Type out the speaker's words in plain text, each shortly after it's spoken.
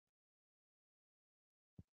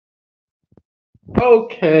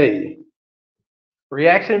Okay.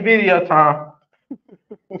 Reaction video time.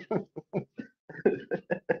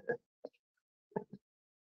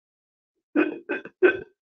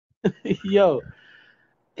 Yo,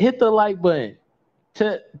 hit the like button.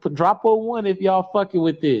 Drop a one if y'all fucking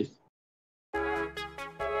with this.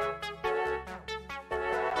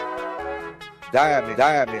 Diamond,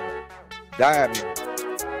 diamond, diamond.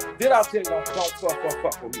 Did I tell you don't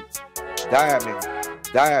fuck with me? Diamond,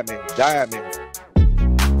 diamond, diamond,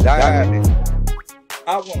 diamond.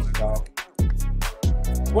 I won, dog.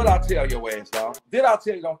 What I tell your ass, dog? Did I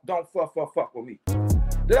tell you don't fuck with me?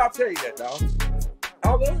 Did I tell you that, dog?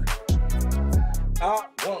 I won. I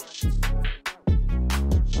won.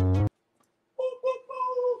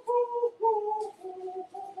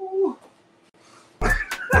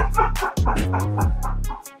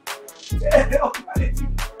 Hell, baby.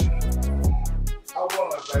 I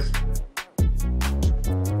won, baby.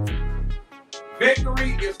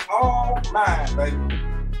 Victory is all mine, baby.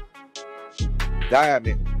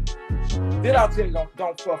 Diamond. Did I tell you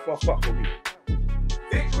don't fuck with me?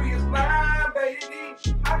 Victory is mine, baby.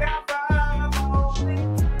 I got 5 on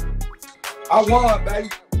it. I won, baby.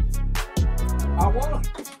 I won.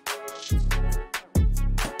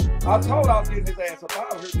 I told I was getting his ass up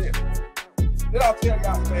out of here. Did I tell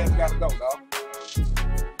y'all his ass gotta go, dog?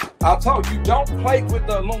 I told you, don't play with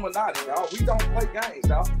the Illuminati, dog. We don't play games,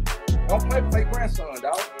 dog. Don't play with their grandson,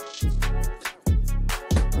 dog.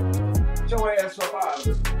 Get your ass up out of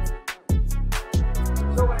here.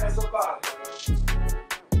 Get your ass up out of here.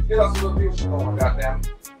 Get us a little music going, goddamn.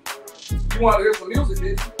 You want to hear some music,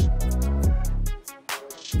 did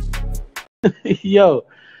you? Yo,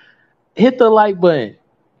 hit the like button.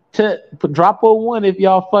 Drop a one if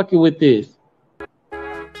y'all fucking with this.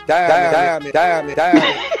 Diamond, diamond,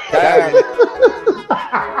 diamond, diamond.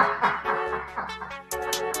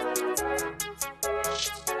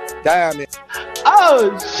 Diamond.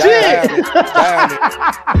 Oh shit! Diamond.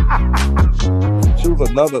 Choose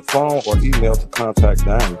another phone or email to contact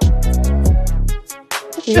Diamond.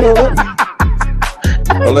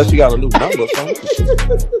 Unless you got a new number or something.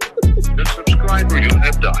 The subscriber you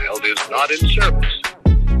have dialed is not in service.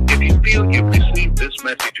 If you feel you've received this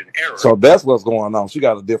message in error... So that's what's going on. She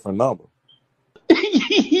got a different number.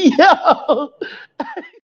 Yo!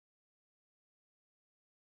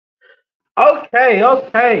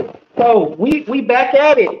 Okay. So we back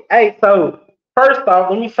at it. Hey, so first off,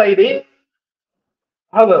 let me say this.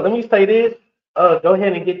 Hold up, let me say this. Go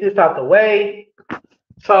ahead and get this out the way.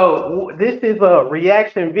 So this is a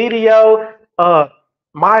reaction video.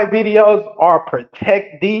 My videos are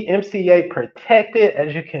DMCA protected,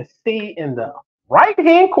 as you can see in the right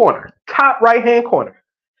hand corner, top right hand corner.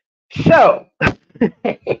 So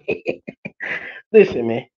listen,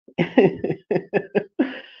 man.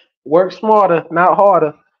 Work smarter, not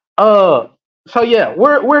harder. So yeah,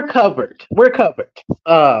 we're covered. We're covered.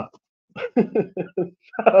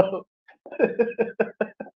 So,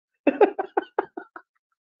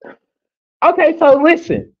 okay, so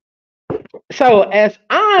listen. So as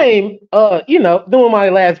I'm doing my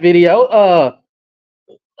last video,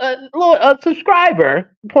 a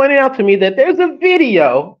subscriber pointed out to me that there's a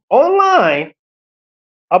video online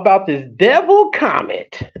about this devil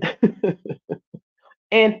comet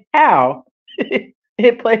and how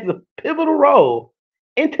it plays a pivotal role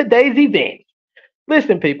in today's events.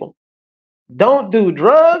 Listen, people, don't do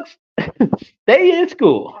drugs, stay in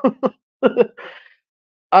school.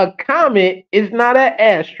 A comet is not an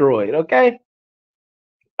asteroid, okay?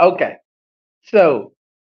 Okay. So,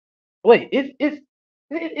 wait, it's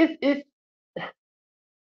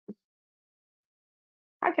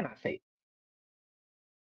how can I say it?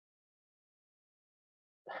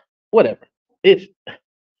 Whatever. It's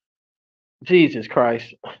Jesus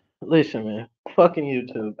Christ. Listen, man. Fucking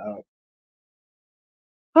YouTube, dog.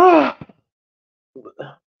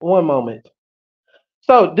 One moment.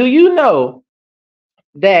 So, do you know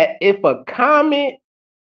that if a comet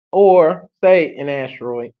or say an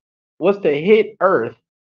asteroid was to hit Earth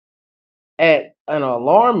at an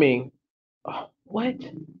alarming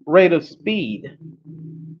rate of speed,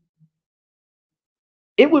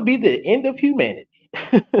 it would be the end of humanity.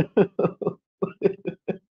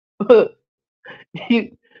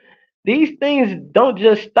 These things don't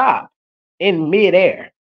just stop in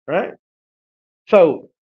midair, right? So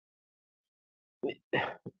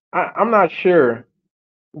I'm not sure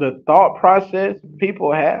the thought process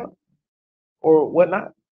people have or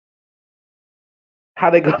whatnot. How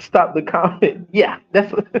they gonna stop the comet? Yeah,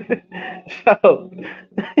 that's so.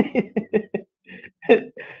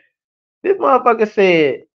 This motherfucker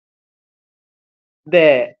said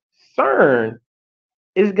that CERN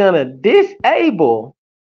is gonna disable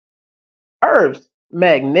Earth's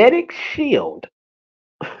magnetic shield.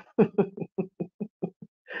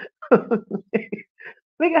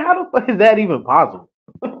 Nigga, how the fuck is that even possible?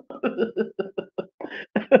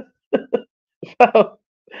 So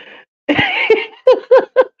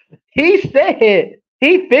he said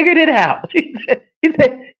he figured it out. He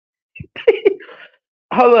said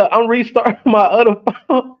hold up, I'm restarting my other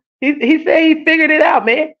phone. He said he figured it out,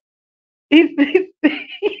 man. He,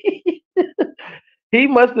 he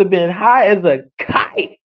must have been high as a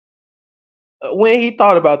kite when he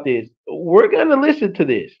thought about this. We're gonna listen to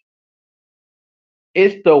this.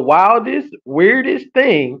 It's the wildest, weirdest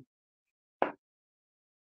thing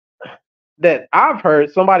that I've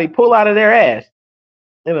heard somebody pull out of their ass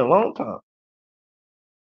in a long time.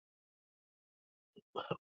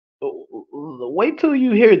 Wait till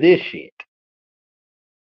you hear this shit.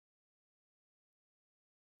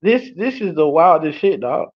 This is the wildest shit,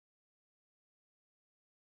 dog.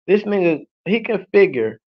 This nigga, he can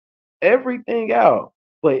figure everything out,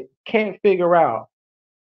 but can't figure out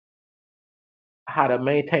how to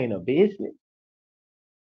maintain a business.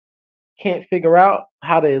 Can't figure out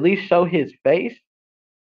how to at least show his face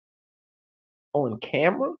on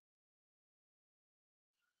camera.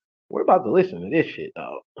 We're about to listen to this shit,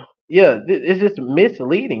 dog. Yeah, it's just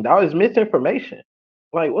misleading, dog. It's misinformation.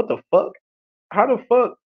 Like, what the fuck? How the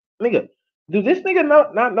fuck, nigga? Do this nigga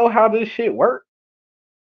not know how this shit works?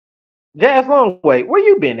 Jazz Longway, where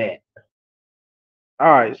you been at?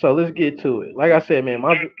 All right, so let's get to it. Like I said, man,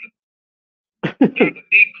 my There's an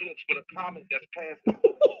eclipse with a comet that's passing.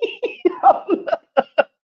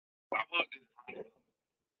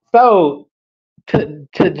 So to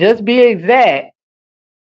just be exact,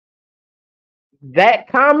 that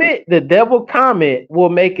comet, the devil comet, will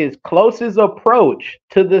make its closest approach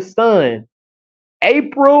to the sun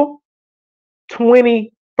April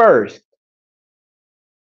 21st.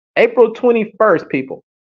 April 21st, people.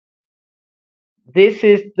 This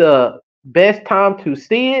is the best time to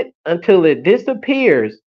see it until it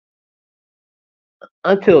disappears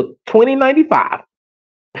until 2095.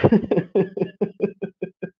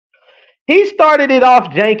 He started it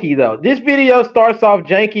off janky though. This video starts off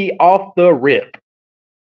janky off the rip.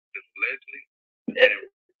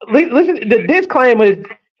 Listen, the disclaimer is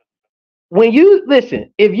when you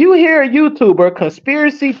listen, if you hear a YouTuber,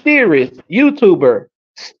 conspiracy theorist YouTuber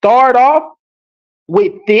start off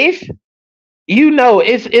with this, you know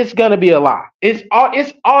it's gonna be a lie. It's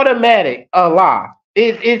automatic a lie.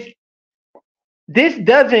 It's this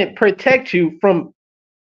doesn't protect you from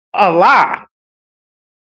a lie.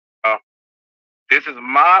 This is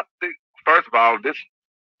my first of all, this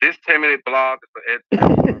 10-minute blog is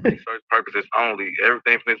for research purposes only.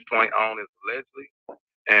 Everything from this point on is allegedly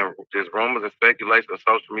and just rumors and speculation of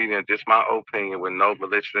social media and just my opinion with no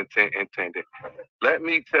malicious intent intended. Let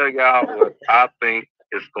me tell y'all what I think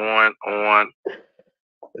is going on.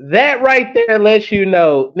 That right there lets you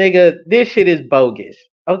know, nigga, this shit is bogus.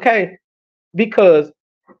 Okay? Because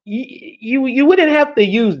you wouldn't have to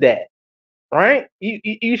use that. Right?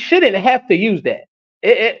 You shouldn't have to use that.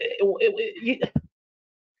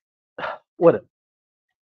 What?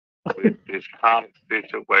 This comic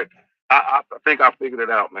situation. I think I figured it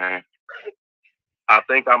out, man. I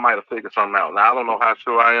think I might have figured something out. Now I don't know how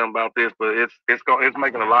sure I am about this, but it's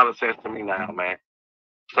making a lot of sense to me now, man.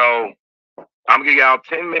 So I'm gonna give y'all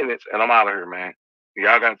 10 minutes and I'm out of here, man.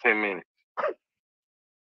 Y'all got 10 minutes.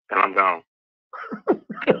 And I'm gone.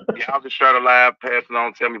 Y'all just share the live, pass it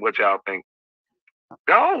on, tell me what y'all think.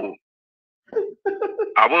 Go.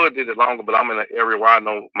 I would did it longer, but I'm in an area where I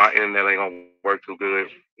know my internet ain't gonna work too good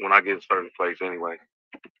when I get a certain place anyway.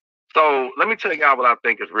 So let me tell y'all what I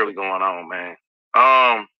think is really going on, man.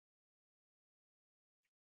 Let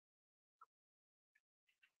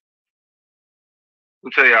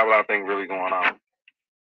me tell y'all what I think really going on.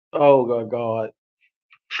 Oh my God.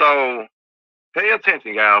 So pay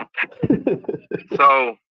attention, y'all.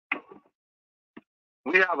 So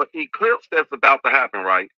we have an eclipse that's about to happen,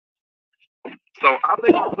 right? So I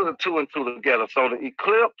think I'll put two and two together. So the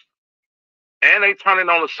eclipse, and they turning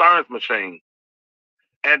on the CERN's machine.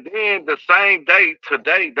 And then the same day,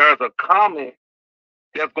 today, there's a comet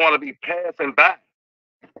that's going to be passing by.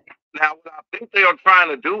 Now, what I think they are trying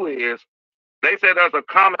to do is, they said there's a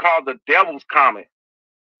comet called the Devil's Comet.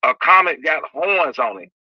 A comet got horns on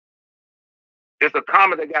it. It's a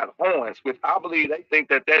comet that got horns, which I believe they think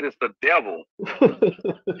that is the devil.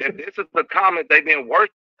 And this is the comet they've been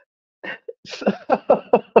working.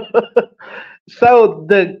 So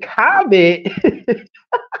the comet.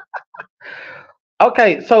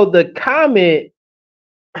 Okay, so the comet.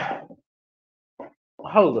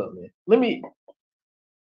 Hold up, man.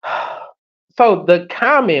 So the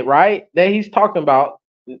comet, right, that he's talking about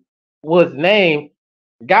was named,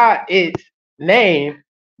 got its name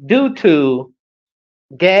due to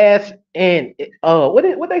gas and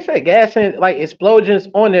what they say, gas and like explosions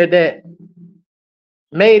on there that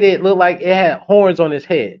made it look like it had horns on its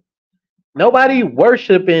head. Nobody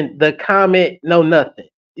worshiping the comet, no nothing.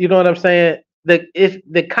 You know what I'm saying?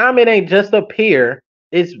 The comet ain't just appear.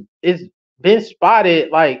 It's been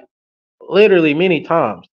spotted like literally many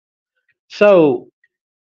times. So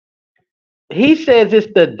he says it's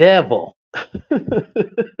the devil.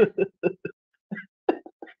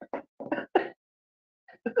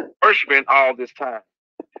 Worshiping all this time.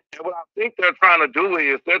 And what I think they're trying to do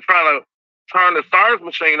is they're trying to turn the stars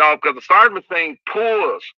machine off because the stars machine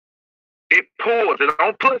pulls. It pulls. It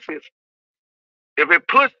don't push it. If it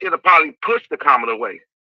pushed, it'll probably push the comet away.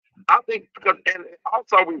 I think because and it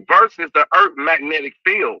also reverses the Earth magnetic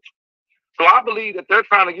field. So I believe that they're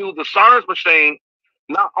trying to use the CERN's machine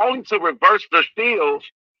not only to reverse the fields,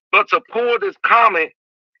 but to pull this comet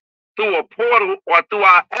through a portal or through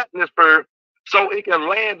our atmosphere so it can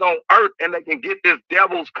land on Earth and they can get this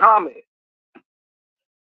devil's comet.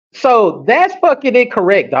 So that's fucking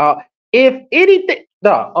incorrect, dog. If anything,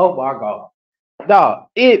 dog, oh my god, dog,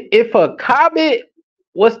 if a comet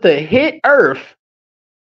was to hit Earth,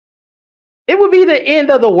 it would be the end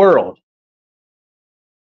of the world.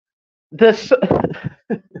 This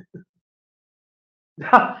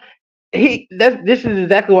this is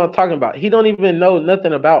exactly what I'm talking about. He don't even know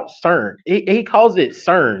nothing about CERN. He calls it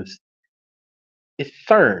CERNs. It's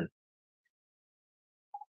CERN.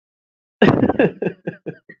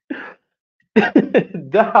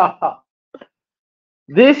 Dog.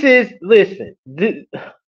 This is this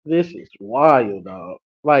is wild, dog.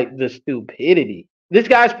 Like the stupidity. This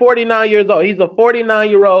guy's 49 years old. He's a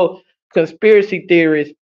 49-year-old conspiracy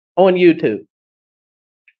theorist on YouTube.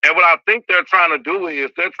 And what I think they're trying to do is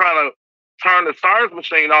they're trying to turn the stars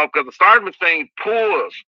machine off because the stars machine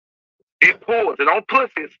pulls. It pulls. It don't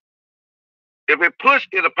push it. If it pushed,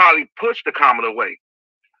 it'll probably push the comet away.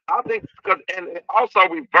 I think because and it also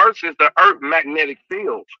reverses the Earth magnetic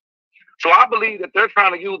field. So I believe that they're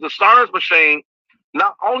trying to use the CERN's machine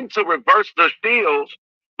not only to reverse the fields,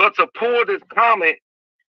 but to pull this comet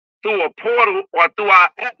through a portal or through our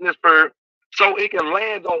atmosphere so it can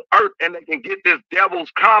land on Earth and they can get this devil's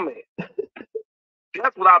comet.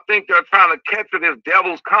 That's what I think they're trying to capture, this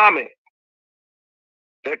devil's comet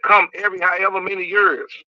that come every however many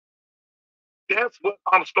years. That's what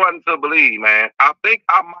I'm starting to believe, man. I think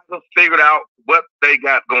I might have figured out what they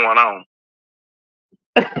got going on.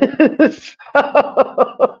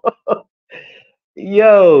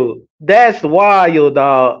 Yo, that's wild,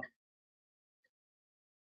 dog.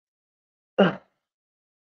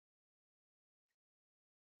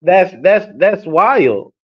 That's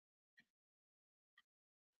wild.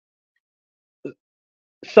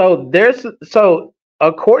 So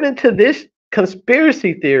according to this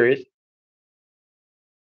conspiracy theorist,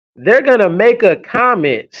 they're gonna make a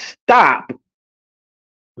comet stop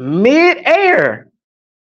mid-air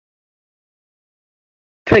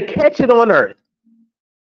to catch it on Earth.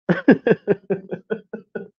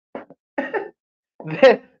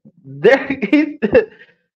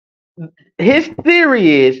 His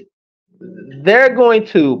theory is they're going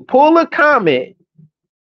to pull a comet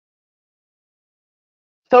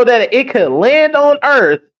so that it could land on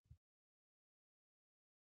Earth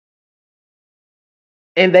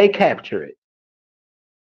and they capture it.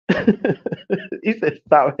 He said,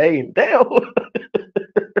 stop hating. Damn.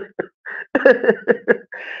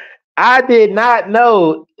 I did not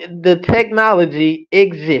know the technology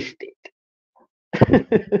existed.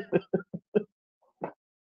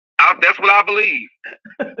 That's what I believe.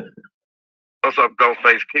 What's up,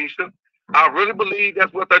 Ghostface Keisha? I really believe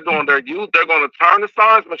that's what they're doing. They're going to turn the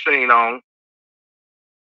science machine on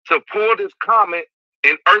to pull this comet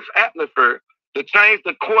in Earth's atmosphere to change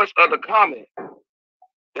the course of the comet.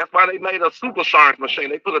 That's why they made a super science machine.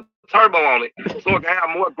 They put a turbo on it so it can have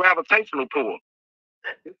more gravitational pull.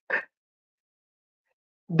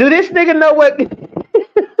 Do this nigga know what?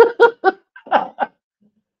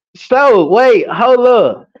 So, wait, hold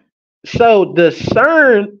up. So, the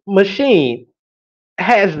CERN machine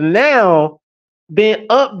has now been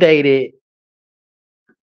updated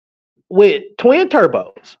with twin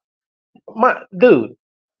turbos. My dude.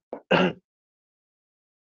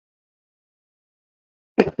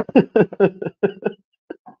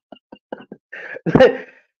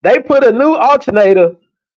 They put a new alternator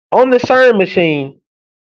on the CERN machine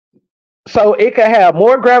so it could have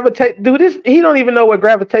more gravitation. Dude, he don't even know what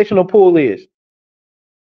gravitational pull is.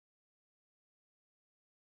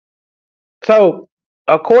 So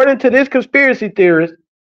according to this conspiracy theorist,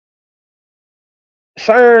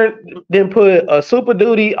 CERN then put a Super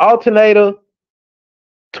Duty alternator,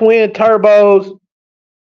 twin turbos,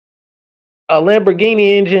 a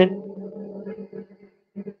Lamborghini engine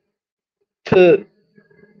to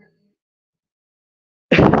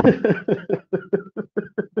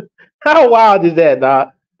how wild is that, dog?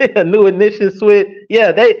 A new ignition switch.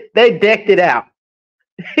 Yeah, they decked it out.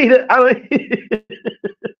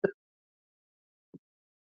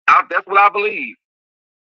 That's what I believe.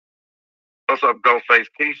 What's up, Ghostface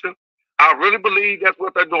Keisha? I really believe that's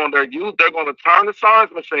what they're doing. They're going to turn the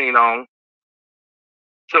science machine on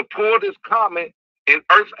to pull this comet in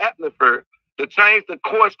Earth's atmosphere to change the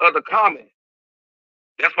course of the comet.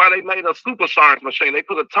 That's why they made a super science machine. They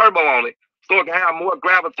put a turbo on it so it can have more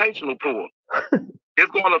gravitational pull.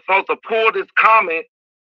 It's going to supposed to pull this comet.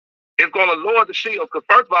 It's going to lower the shields because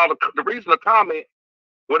first of all, the reason the comet,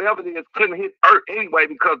 whatever it is, couldn't hit Earth anyway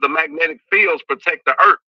because the magnetic fields protect the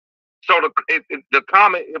Earth. So the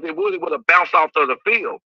comet, if it would have bounced off to the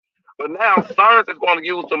field. But now CERN is going to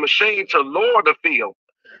use the machine to lower the field.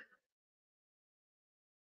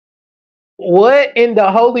 What in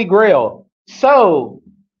the Holy Grail? So,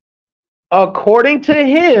 according to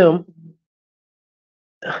him,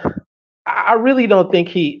 I really don't think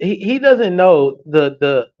he doesn't know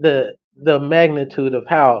the magnitude of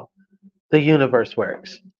how the universe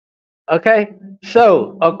works. Okay?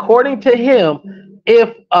 So, according to him,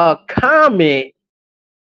 if a comet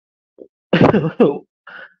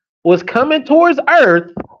was coming towards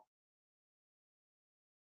Earth,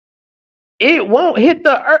 it won't hit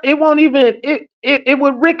the Earth. It won't even it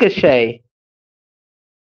would ricochet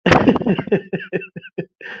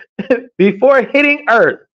before hitting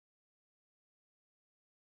Earth.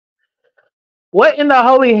 What in the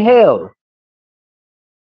holy hell?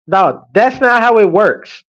 No, that's not how it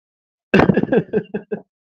works.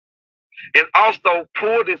 And also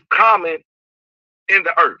pull this comet in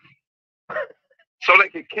the Earth so they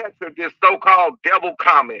can capture this so-called devil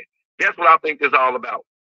comet. That's what I think it's all about.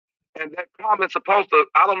 And that comet's supposed to,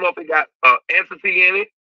 I don't know if it got an entity in it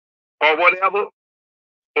or whatever,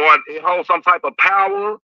 or it holds some type of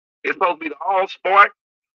power. It's supposed to be the all-spark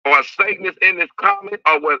or a Satanist in this comet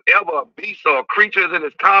or whatever, a beast or a creature is in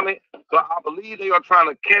this comet. But I believe they are trying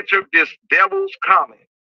to capture this devil's comet.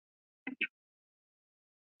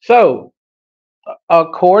 So,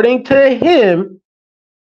 according to him,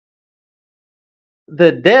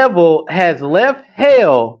 the devil has left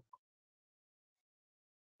hell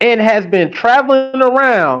and has been traveling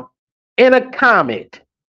around in a comet.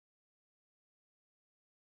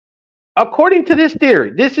 According to this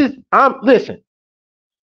theory, listen.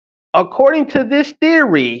 According to this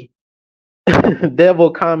theory, devil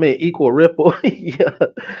comet equal ripple. Yeah.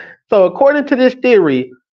 So according to this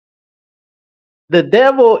theory, the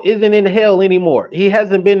devil isn't in hell anymore. He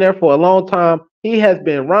hasn't been there for a long time. He has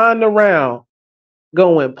been riding around,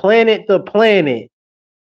 going planet to planet,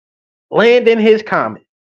 landing his comet.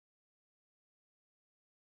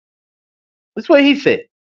 That's what he said.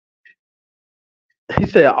 He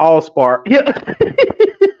said all spark. Yeah.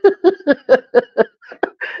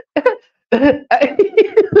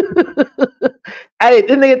 Hey,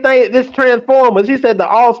 this nigga think this Transformers. He said the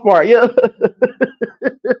all spark. Yeah.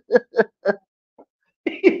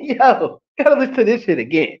 Yo, gotta listen to this shit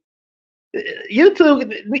again.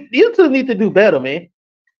 YouTube need to do better, man.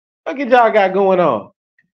 Look at y'all got going on.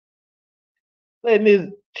 Letting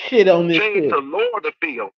this shit on this shit. To lower the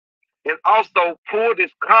field and also pull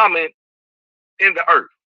this comet in the Earth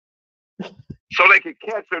so they can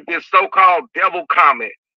capture this so-called devil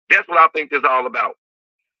comet. That's what I think it's all about.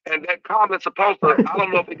 And that comet's supposed to, I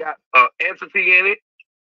don't know if it got an entity in it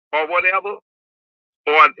or whatever,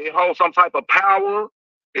 or it holds some type of power.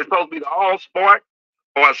 It's supposed to be the all-spark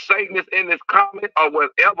or a Satanist in this comet or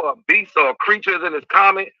whatever, a beast or a creature is in this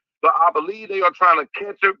comet. But I believe they are trying to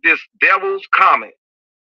capture this devil's comet.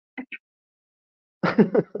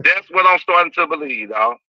 That's what I'm starting to believe,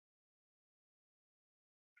 dog.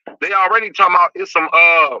 They already talking about it's some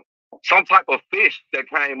type of fish that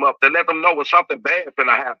came up to let them know when something bad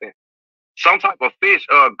finna happen. Some type of fish,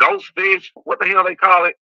 ghost fish, what the hell they call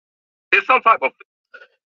it? It's some type of fish.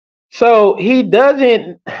 So he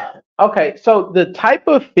doesn't, okay, so the type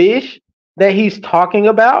of fish that he's talking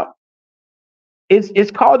about,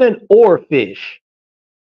 it's called an oarfish.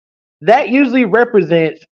 That usually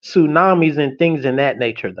represents tsunamis and things in that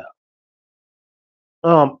nature,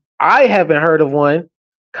 though. I haven't heard of one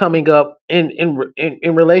coming up in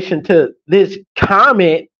relation to this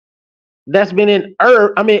comet that's been in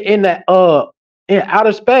Earth. I mean, in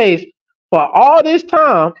outer space for all this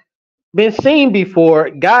time, been seen before,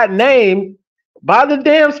 got named by the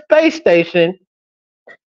damn space station.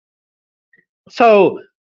 So,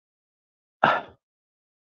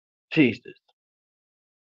 Jesus.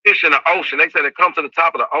 Fish in the ocean. They said it comes to the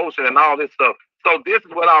top of the ocean and all this stuff. So this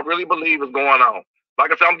is what I really believe is going on.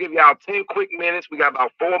 Like I said, I'm giving y'all 10 quick minutes. We got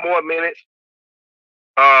about 4 more minutes.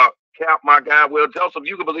 Cap, my guy. Well, Joseph,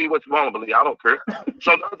 you can believe what you want to believe. I don't care.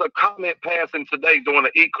 So there's a comet passing today during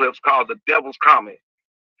the eclipse called the Devil's Comet.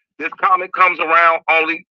 This comet comes around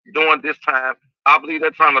only during this time. I believe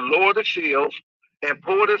they're trying to lower the shields and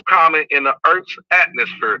pull this comet in the Earth's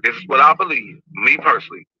atmosphere. This is what I believe, me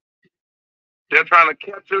personally. They're trying to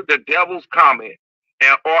capture the Devil's Comet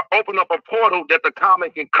or open up a portal that the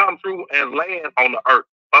comet can come through and land on the Earth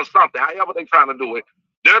or something. However they're trying to do it.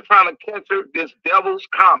 They're trying to capture this Devil's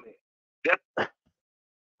Comet.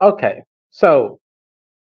 Okay, so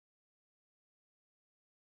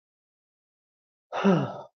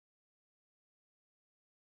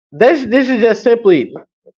this is just simply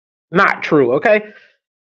not true. Okay,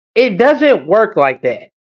 it doesn't work like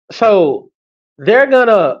that. So they're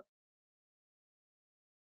gonna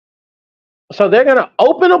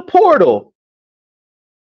open a portal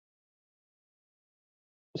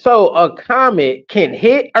so a comet can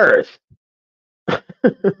hit Earth.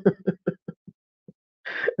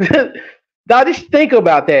 Now just think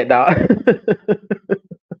about that, dog.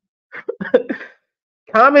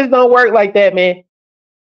 Comets don't work like that, man.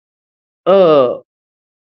 But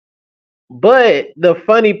the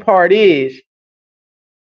funny part is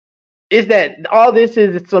that all this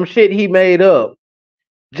is some shit he made up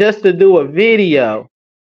just to do a video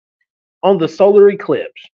on the solar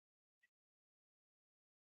eclipse.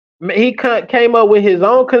 He came up with his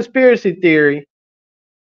own conspiracy theory.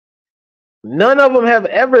 None of them have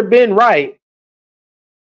ever been right.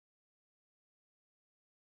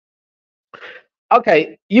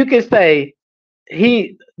 Okay, you can say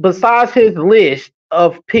besides his list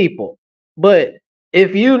of people, but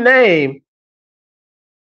if you name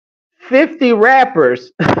 50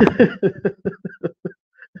 rappers,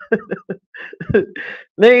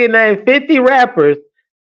 name 50 rappers,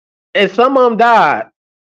 and some of them died,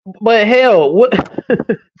 but hell, what?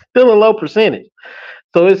 Still a low percentage.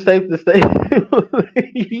 So it's safe to say,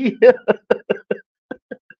 yeah.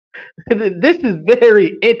 This is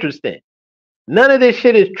very interesting. None of this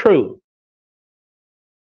shit is true.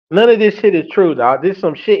 None of this shit is true, dog. This is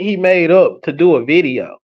some shit he made up to do a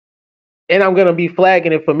video. And I'm gonna be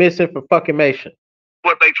flagging it for misinformation.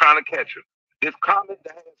 What they trying to catch you. This comet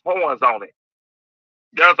that has horns on it.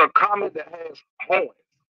 There's a comet that has horns.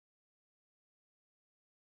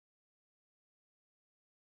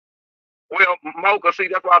 Well, Mocha, see,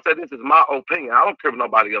 that's why I said this is my opinion. I don't care what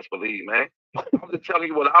nobody else believes, man. I'm just telling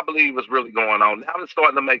you what I believe is really going on. Now it's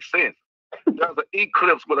starting to make sense. There's an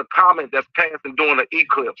eclipse with a comet that's passing during an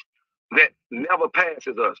eclipse that never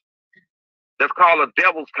passes us. That's called a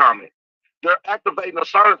Devil's Comet. They're activating a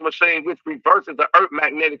surge machine which reverses the Earth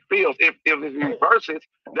magnetic field. If it reverses,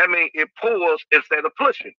 that means it pulls instead of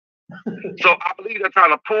pushing. So I believe they're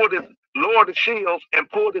trying to lower the shields and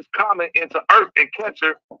pull this comet into Earth and catch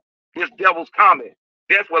her. This Devil's Comet.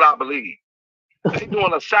 That's what I believe. They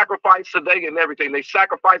doing a sacrifice today and everything. They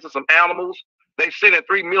sacrificing some animals. They sending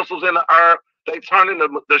 3 missiles in the air. They turning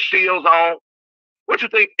the shields on. What you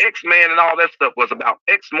think X-Men and all that stuff was about?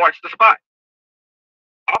 X marks the spot.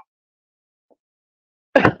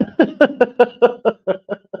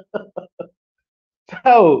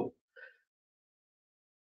 So,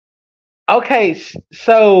 okay,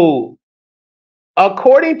 so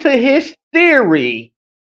according to his theory,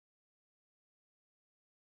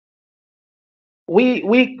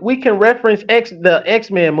 we can reference the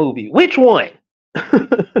X-Men movie. Which one?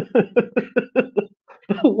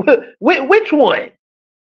 Which one?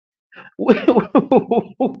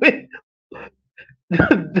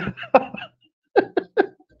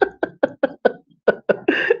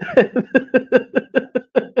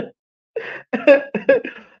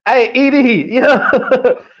 Hey, ED, yeah.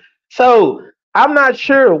 So I'm not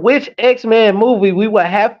sure which X-Men movie we would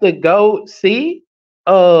have to go see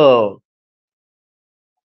to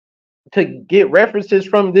get references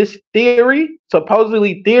from this theory,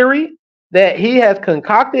 supposedly theory, that he has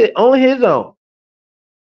concocted on his own.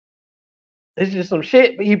 It's just some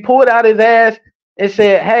shit he pulled out his ass and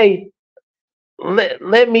said, "Hey,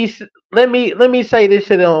 let me say this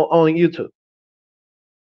shit on YouTube."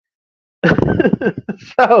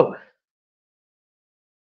 So,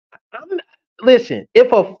 listen,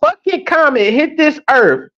 if a fucking comet hit this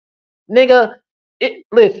Earth, nigga,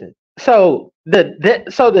 listen. So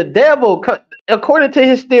the devil, according to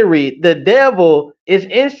his theory, the devil is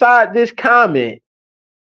inside this comet,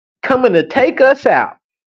 coming to take us out.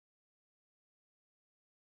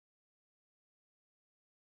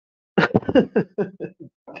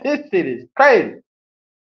 This shit is crazy.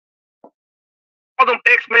 All them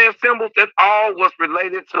X-Men symbols, that all was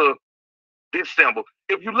related to this symbol.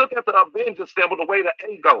 If you look at the Avengers symbol, the way the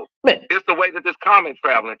A goes, it's the way that this comet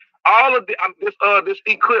traveling. All of this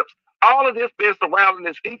eclipse, all of this been surrounding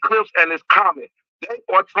this eclipse and this comet. They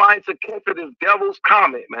are trying to capture this devil's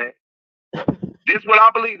comet, man. This is what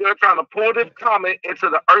I believe. They're trying to pull this comet into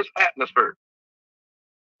the Earth's atmosphere.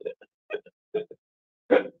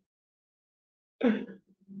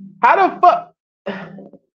 How the fuck?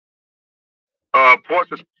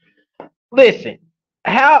 Portions. Listen,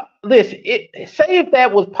 say if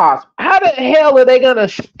that was possible, how the hell are they gonna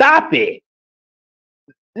stop it?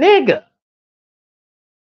 Nigga.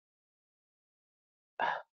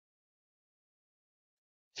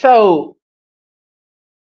 So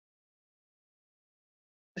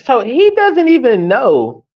he doesn't even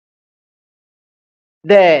know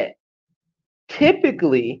that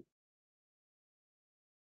typically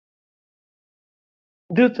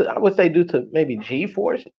due to maybe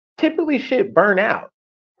G-force, typically shit burn out.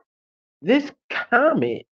 This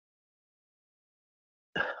comet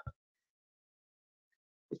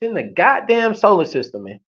is in the goddamn solar system,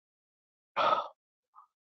 man.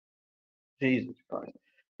 Jesus Christ.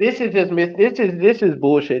 This is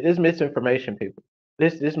bullshit. This misinformation, people.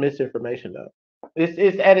 This misinformation though.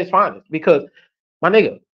 It's at its finest. Because my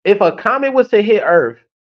nigga, if a comet was to hit Earth,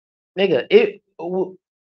 nigga,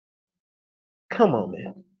 come on,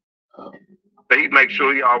 man. He make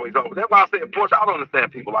sure he always over. That's why I said, Porsche, I don't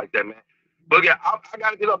understand people like that, man. But yeah, I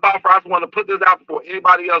got to get up off. I just want to put this out before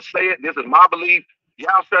anybody else say it. This is my belief.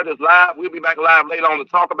 Y'all share this live. We'll be back live later on to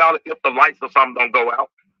talk about it if the lights or something don't go out.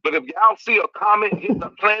 But if y'all see a comet hit the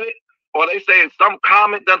planet, or they say some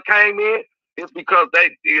comet that came in, it's because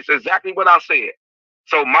it's exactly what I said.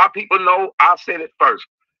 So my people know I said it first.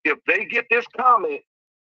 If they get this comet,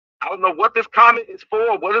 I don't know what this comet is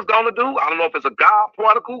for, what it's going to do. I don't know if it's a God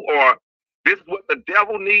particle or this is what the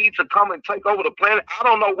devil needs to come and take over the planet. I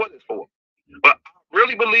don't know what it's for. But I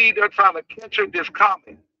really believe they're trying to capture this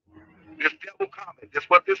comet, this devil comet. That's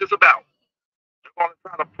what this is about. They're going to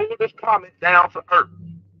try to pull this comet down to Earth.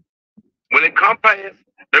 When it comes past,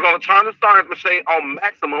 they're going to turn the stars machine on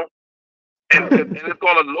maximum, and it's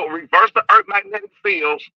going to reverse the Earth magnetic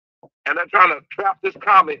fields, and they're trying to trap this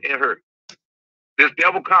comet in her. This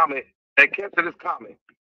devil comet, and capture this comet.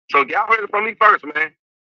 So y'all heard it from me first, man.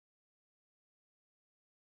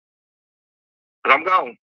 I'm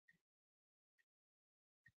gone.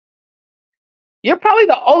 You're probably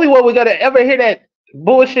the only one we're gonna ever hear that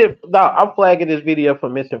bullshit. No, I'm flagging this video for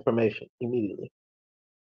misinformation immediately.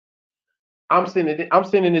 I'm sending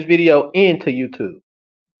this video into YouTube.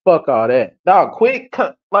 Fuck all that. Dog, quick,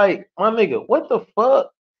 like, my nigga, what the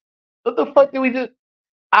fuck? What the fuck did we just?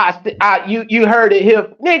 You heard it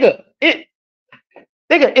here, nigga.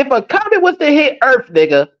 Nigga, if a comet was to hit Earth,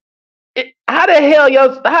 nigga, how the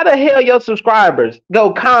hell your subscribers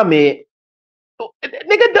go comment,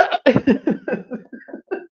 nigga?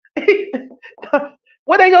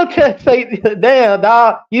 What they gonna say? Damn,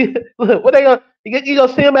 dog. What they gonna? You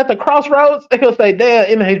gonna see them at the crossroads? They gonna say,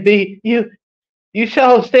 "Damn, MHB, you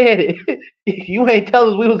sure said it. You ain't tell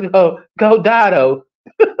us we was gonna go die though."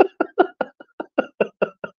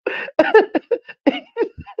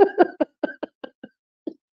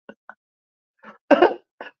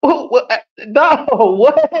 No,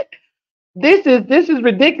 what? This is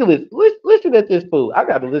ridiculous. Listen at this fool. I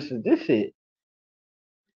gotta listen to this shit.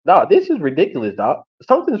 No, this is ridiculous, dog.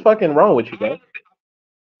 Something's fucking wrong with you, bro.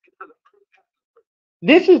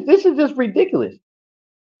 This is just ridiculous.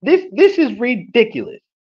 This is ridiculous.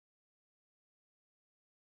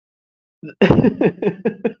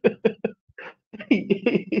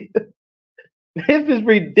 This is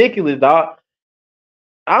ridiculous, dog.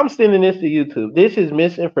 I'm sending this to YouTube. This is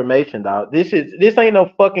misinformation, dog. This ain't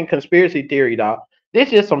no fucking conspiracy theory, dog.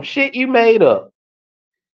 This is some shit you made up.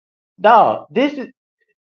 Dog,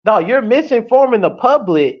 you're misinforming the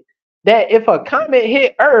public that if a comet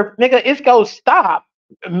hit Earth, nigga, it's gonna stop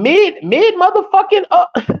mid motherfucking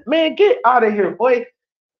up. Man, get out of here, boy.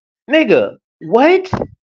 Nigga, what?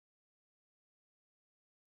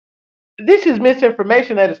 This is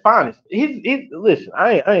misinformation at its finest. He's listen,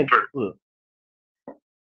 I ain't look.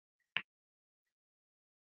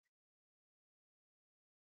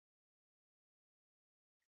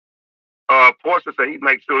 Portia said he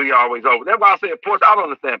makes sure he always over. That's why I said, Portia, I don't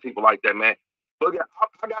understand people like that, man. But yeah,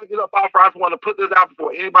 I got to get up off. I just want to put this out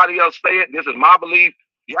before anybody else say it. This is my belief.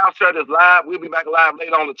 Y'all share this live. We'll be back live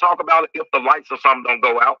later on to talk about it if the lights or something don't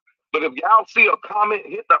go out. But if y'all see a comet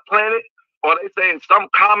hit the planet, or they say some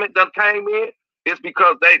comet that came in, it's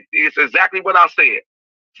because it's exactly what I said.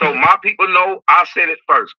 So my people know I said it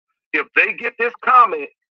first. If they get this comment,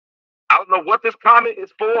 I don't know what this comment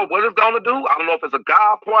is for, what it's going to do. I don't know if it's a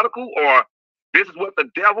God particle or this is what the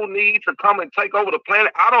devil needs to come and take over the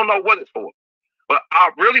planet. I don't know what it's for. But I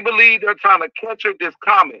really believe they're trying to capture this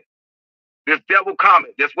comet, this devil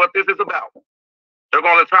comet. That's what this is about. They're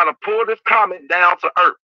going to try to pull this comet down to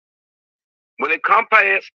Earth. When it comes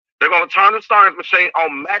past, they're going to turn the science machine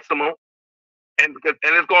on maximum, and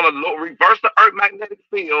it's going to reverse the Earth magnetic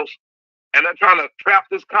fields, and they're trying to trap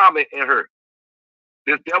this comet in her,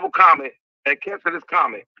 this devil comet, and capture this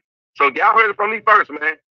comet. So y'all heard it from me first,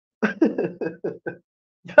 man.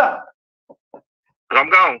 I'm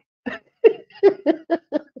gone.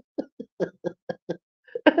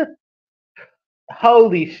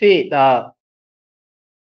 Holy shit, dog.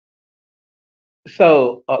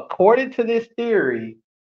 So, according to this theory,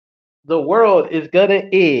 the world is gonna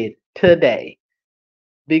end today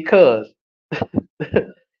because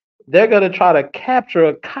they're gonna try to capture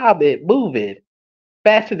a comet moving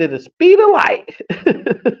faster than the speed of light.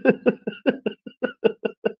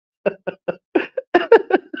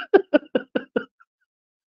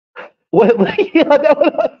 What? You know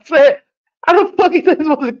what I'm saying? How the fuck is this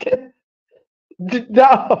supposed to get?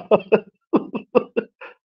 No.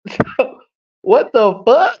 What the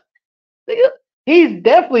fuck? Nigga, he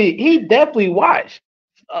definitely watched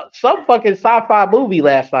some fucking sci-fi movie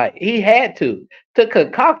last night. He had to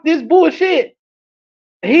concoct this bullshit.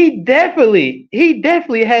 He definitely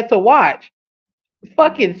had to watch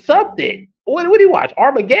fucking something. What did he watch?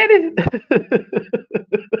 Armageddon?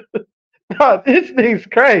 No, this thing's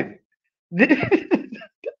crazy.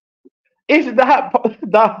 It's not.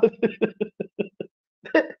 No.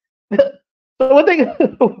 So what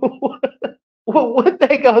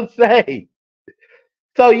they gonna say?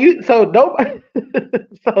 So nobody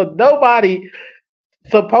so nobody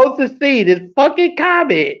supposed to see this fucking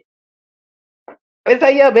comment and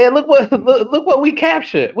say, yeah, man, look what we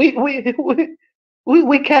captured. We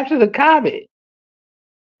captured the comment.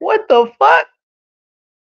 What the fuck?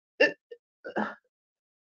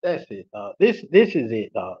 That's it, dog. This is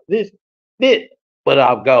it, dog. This but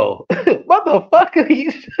I'll go. Motherfucker, you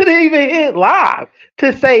shouldn't even hit live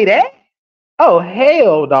to say that. Oh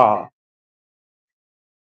hell no.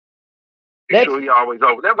 Make sure he always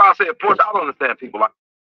over. That's why I said, Porch, I don't understand people like.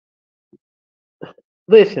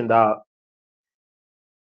 Listen, dog.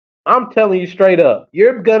 I'm telling you straight up,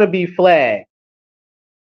 you're gonna be flagged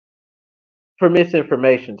for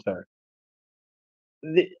misinformation, sir.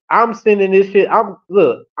 I'm sending this shit. I'm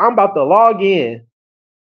about to log in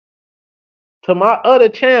to my other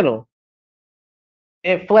channel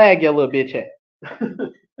and flag your little bitch ass.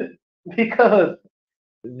 Because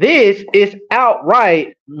this is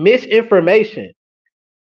outright misinformation.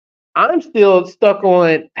 I'm still stuck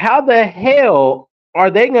on how the hell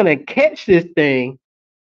are they gonna catch this thing?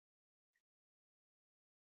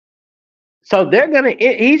 So they're gonna.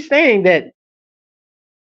 He's saying that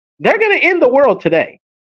they're gonna end the world today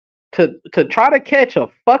to try to catch a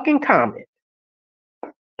fucking comet.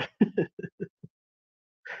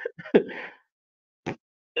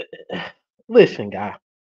 Listen, guy.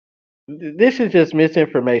 This is just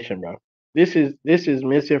misinformation, bro. This is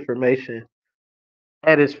misinformation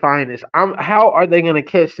at its finest. How are they gonna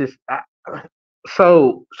catch this?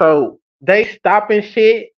 So they stopping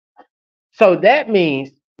shit. So that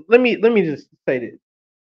means let me just say this.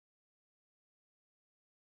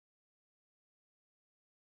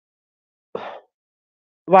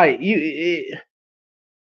 Like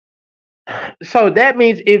so that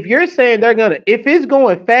means if you're saying if it's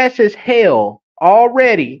going fast as hell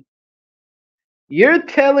already, you're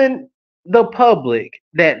telling the public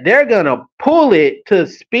that they're gonna pull it to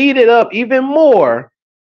speed it up even more.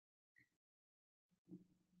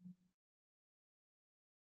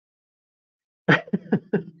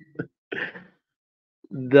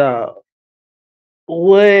 The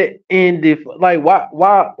what in the like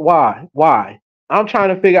why? I'm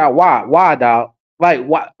trying to figure out why, dog. Like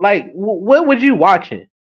what would you watching?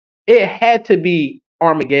 It had to be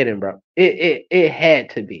Armageddon, bro. It had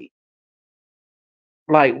to be.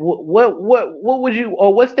 Like what would you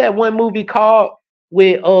or what's that one movie called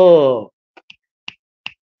with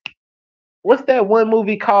what's that one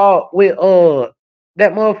movie called with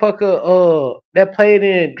that motherfucker that played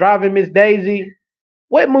in Driving Miss Daisy?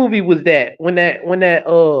 What movie was that when that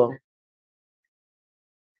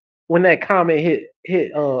comet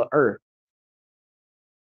hit Earth?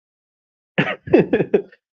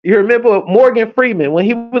 You remember Morgan Freeman when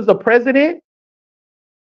he was the president?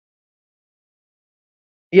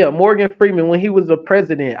 Yeah, Morgan Freeman when he was the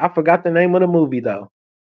president. I forgot the name of the movie though.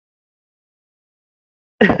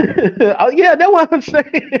 Oh yeah, that's what I'm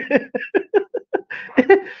saying.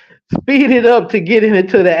 Speed it up to get it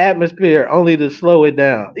into the atmosphere, only to slow it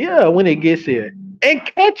down. Yeah, when it gets here and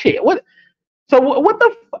catch it. What? So what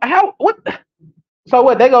the? How? What? So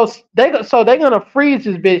what? They go. So they're gonna freeze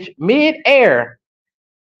this bitch mid air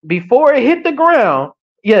before it hit the ground.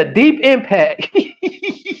 Yeah, deep impact.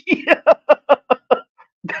 Yeah,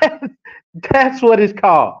 that, that's what it's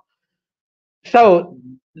called. So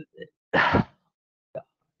I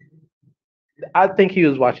think he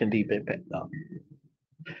was watching Deep Impact though.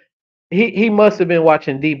 He must have been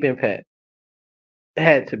watching Deep Impact.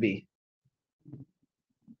 Had to be.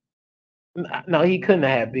 No, he couldn't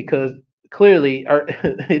have because clearly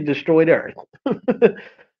it destroyed Earth.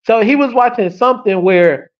 So he was watching something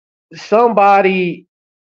where somebody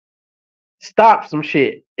stopped some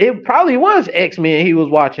shit. It probably was X-Men he was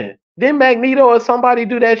watching. Didn't Magneto or somebody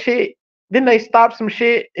do that shit? Didn't they stop some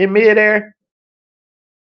shit in midair?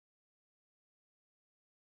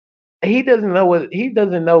 He doesn't know what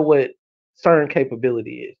certain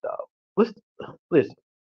capability is, though. Listen.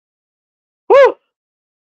 Woo!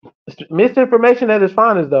 Misinformation at its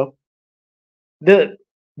finest, though. The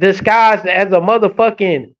disguised as a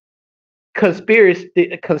motherfucking conspiracy.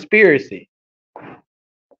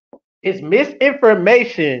 It's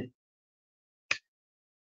misinformation.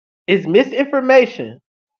 It's misinformation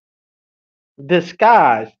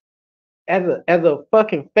disguised as a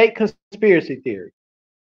fucking fake conspiracy theory.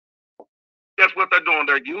 That's what they're doing.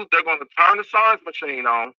 They're going to turn the science machine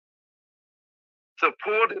on to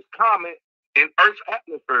pull this comet in Earth's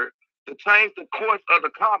atmosphere to change the course of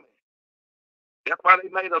the comet. That's why they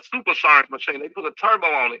made a super science machine. They put a turbo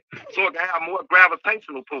on it so it can have more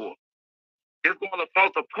gravitational pull. It's going to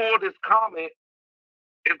supposed to pull this comet.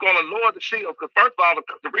 It's going to lower the shield because first of all,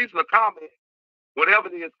 the reason the comet, whatever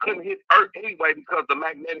it is, couldn't hit Earth anyway because the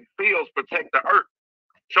magnetic fields protect the Earth.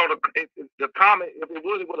 So the comet, if it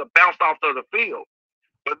would have bounced off of the field.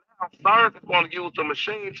 But now science is going to use the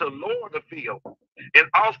machine to lower the field and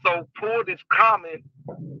also pull this comet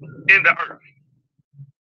in the Earth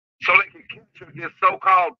so they can capture this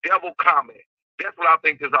so-called devil comet. That's what I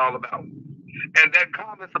think it's all about. And that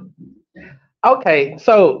comet's Okay,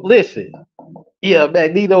 so listen. Yeah,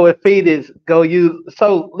 Magneto and Phoenix go use.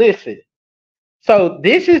 So listen. So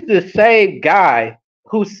this is the same guy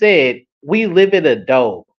who said we live in a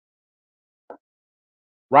dome,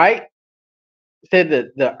 right? Said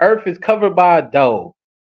that the Earth is covered by a dome.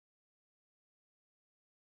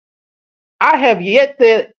 I have yet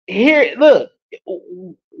to hear. Look,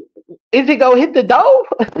 is it gonna hit the dome?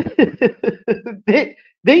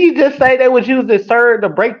 Did you just say they was using CERN to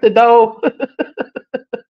break the dome?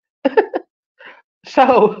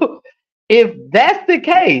 So, if that's the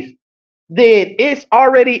case, then it's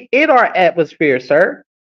already in our atmosphere, sir.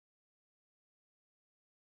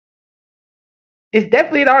 It's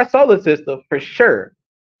definitely in our solar system for sure.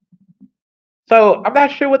 So, I'm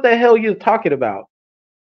not sure what the hell you're talking about.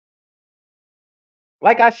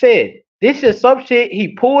 Like I said, this is some shit he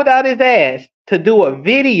pulled out his ass to do a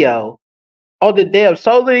video on the damn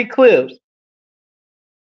solar eclipse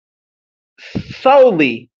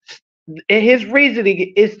solely. And his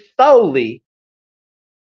reasoning is solely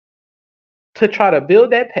to try to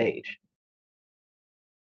build that page.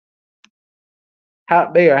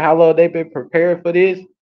 How long they've been preparing for this?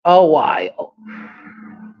 A while.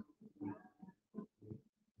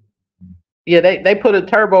 Yeah, they put a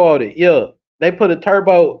turbo on it. Yeah. They put a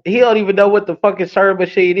turbo. He don't even know what the fucking CERN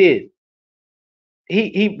machine is.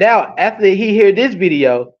 He now after he hear this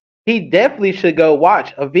video, he definitely should go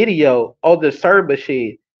watch a video on the CERN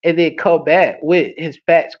machine and then come back with his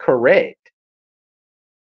facts correct.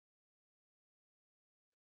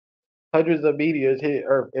 Hundreds of meteors hit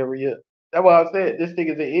Earth every year. That's what I said. This thing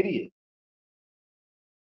is an idiot.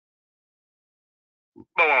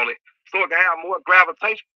 on it so it can have more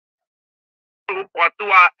gravitation or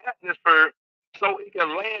through our atmosphere so it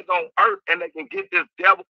can land on Earth and they can get this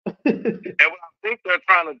devil. And what I think they're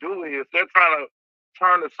trying to do is they're trying to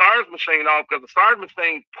turn the science machine off because the science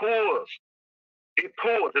machine pulls. It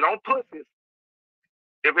pulls. It don't push it.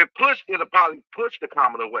 If it pushed, it'll probably push the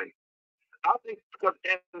comet away. I think because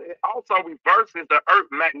it also reverses the Earth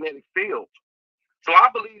magnetic field. So I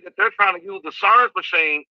believe that they're trying to use the science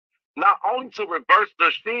machine not only to reverse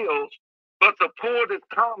the shields, but to pull this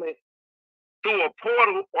comet through a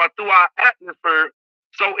portal or through our atmosphere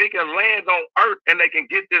so it can land on Earth and they can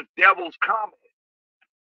get this devil's comet.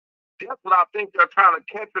 That's what I think they're trying to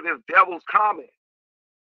capture, this devil's comet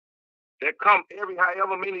that come every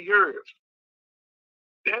however many years.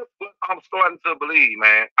 That's what I'm starting to believe,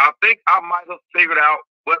 man. I think I might have figured out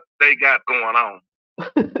what they got going on.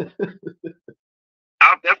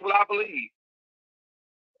 I believe.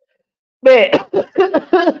 Man,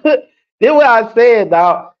 this what I said,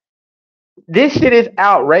 dog. This shit is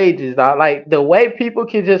outrageous, dog. Like the way people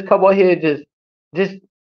can just come on here and just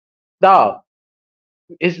dog.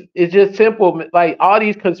 It's just simple. Like all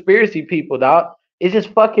these conspiracy people, dog. It's just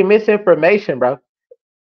fucking misinformation, bro.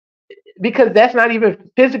 Because that's not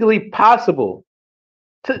even physically possible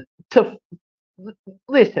to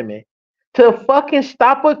listen, man. To fucking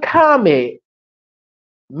stop a comet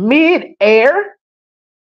mid-air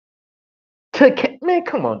man,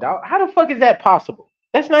 come on, dog. How the fuck is that possible?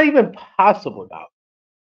 That's not even possible, dog.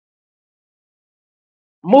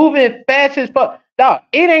 Moving fast as fuck, dog.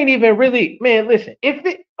 It ain't even really, man. Listen, if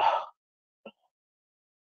it,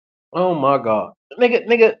 oh my god,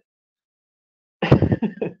 nigga.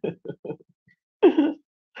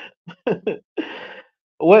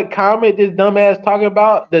 What comet this dumbass talking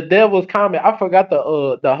about? The devil's comet. I forgot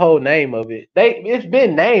the whole name of it. It's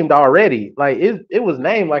been named already. Like it was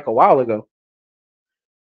named like a while ago.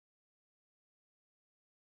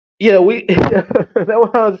 Yeah, we that's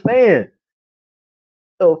what I'm saying.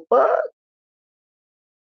 The fuck?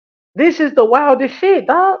 This is the wildest shit,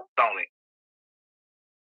 dog. On it.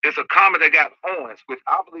 It's a comet that got horns, which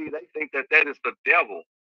I believe they think that is the devil.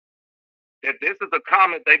 That this is a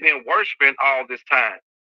comet they've been worshiping all this time.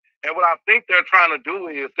 And what I think they're trying to do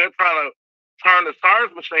is they're trying to turn the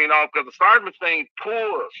SARS machine off because the SARS machine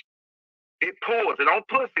pulls. It pulls. It don't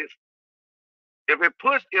push it. If it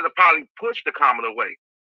pushed, it'll probably push the comet away.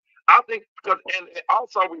 I think and it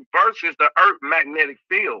also reverses the Earth magnetic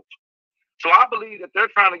field. So I believe that they're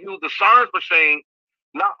trying to use the SARS machine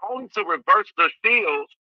not only to reverse the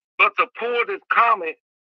fields, but to pull this comet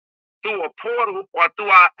through a portal or through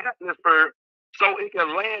our atmosphere so it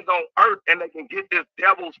can land on Earth and they can get this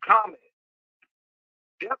devil's comet.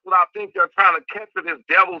 That's what I think they're trying to capture, this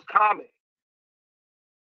devil's comet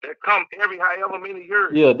that come every however many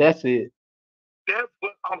years. Yeah, that's it. That's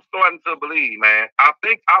what I'm starting to believe, man. I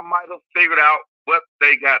think I might have figured out what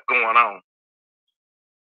they got going on.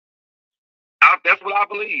 That's what I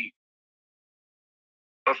believe.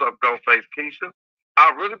 What's up, Ghostface Keisha?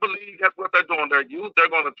 I really believe that's what they're doing. They're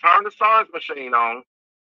going to turn the SARS machine on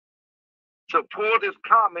to pull this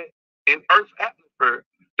comet in Earth's atmosphere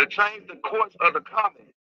to change the course of the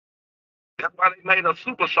comet. That's why they made a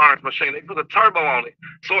super SARS machine. They put a turbo on it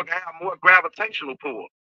so it can have more gravitational pull.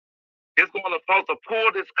 It's going to supposed to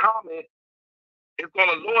pull this comet. It's going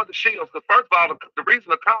to lower the shields. Because first of all, the reason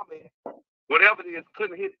the comet, whatever it is,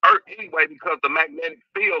 couldn't hit Earth anyway because the magnetic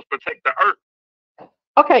fields protect the Earth.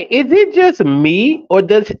 Okay, is it just me or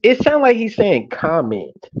does it sound like he's saying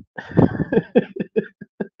comment?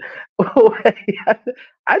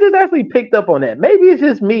 I just actually picked up on that. Maybe it's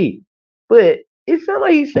just me, but it sounds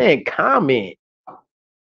like he's saying comment.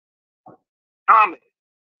 Comment.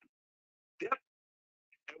 Yep.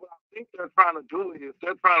 And what I think they're trying to do is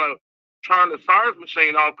they're trying to turn the SARS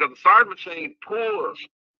machine off because the SARS machine pulls.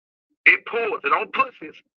 It pulls. It don't push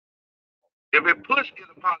it. If it pushes,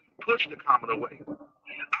 it'll probably push the comet away.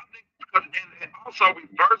 I think because and it also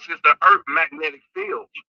reverses the Earth magnetic field.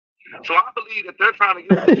 So I believe that they're trying to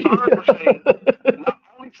use the SARS machine not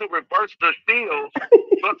only to reverse the fields,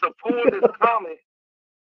 but to pull this comet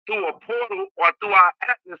through a portal or through our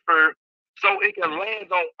atmosphere so it can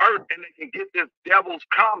land on Earth and they can get this devil's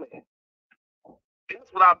comet.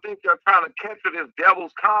 That's what I think they're trying to capture, this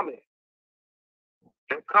devil's comet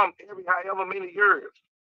that come every however many years.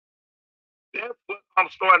 That's what I'm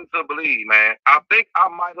starting to believe, man. I think I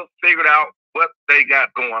might have figured out what they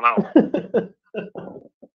got going on.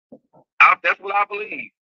 That's what I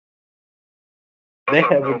believe. They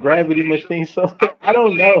have a gravity machine, so I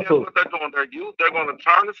don't know. That's what they're doing. They're going to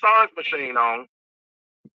turn the SARS machine on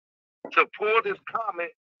to pull this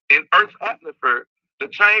comet in Earth's atmosphere to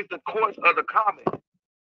change the course of the comet.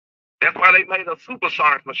 That's why they made a super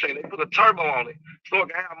SARS machine. They put a turbo on it so it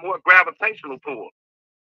can have more gravitational pull.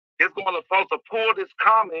 It's going to supposed to pull this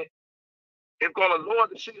comet. It's going to lower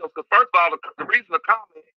the shields. Because first of all, the reason the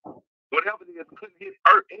comet, whatever it is, couldn't hit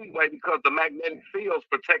Earth anyway because the magnetic fields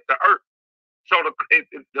protect the Earth. So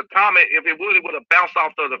the comet, if it would have bounced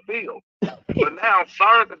off of the field. But now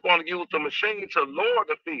SARS is going to use the machine to lower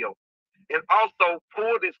the field and also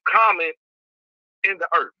pull this comet in the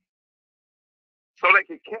Earth. So they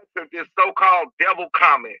can capture this so-called devil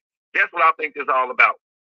comet. That's what I think it's all about.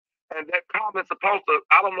 And that comet's supposed to,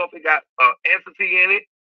 I don't know if it got an entity in it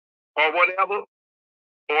or whatever,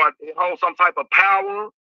 or it holds some type of power.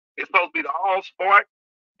 It's supposed to be the all-spark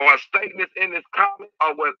or a Satan is in this comet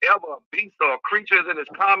or whatever, a beast or a creature is in this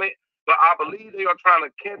comet. But I believe they are trying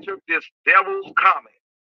to capture this devil's comet.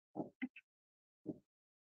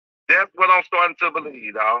 That's what I'm starting to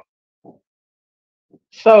believe, dog.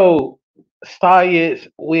 So science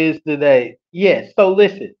whiz today. Yes. So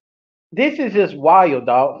listen, this is just wild,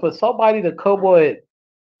 dog. For somebody to come on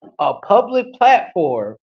a public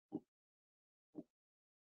platform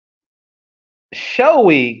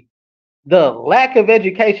showing the lack of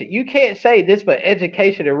education. You can't say this for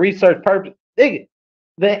education and research purpose. Nigga,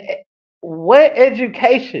 the what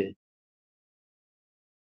education?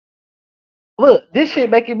 Look, this shit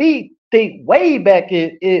making me think way back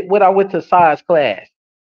in when I went to science class.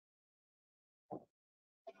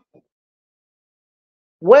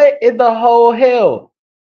 What in the whole hell?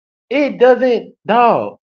 It doesn't,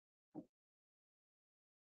 dog.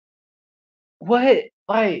 What?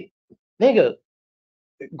 Like, nigga,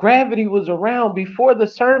 gravity was around before the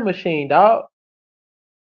CERN machine, dog.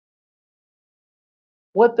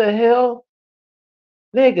 What the hell?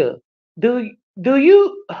 Nigga, do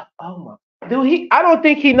you oh my do he I don't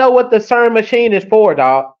think he know what the CERN machine is for,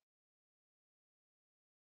 dog.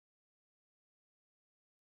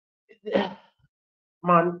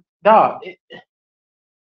 My dog.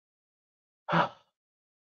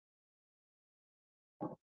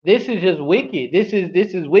 This is just wicked. This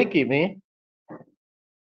is wicked, man.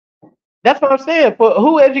 That's what I'm saying. For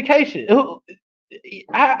who education? Who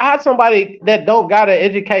how somebody that don't got an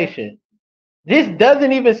education? This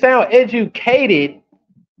doesn't even sound educated,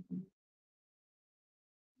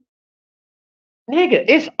 nigga.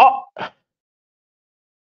 It's all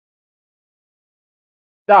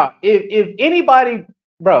dog. If anybody,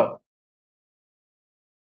 bro,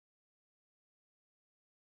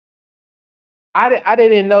 I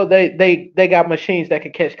didn't know they got machines that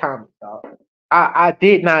could catch comets, dog. I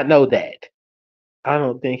did not know that. I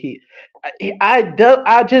don't think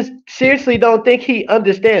I just seriously don't think he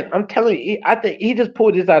understands. I'm telling you, I think he just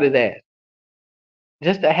pulled this out his ass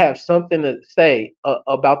just to have something to say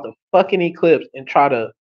about the fucking eclipse and try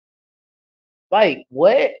to like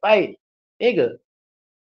what nigga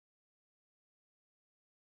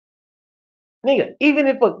nigga even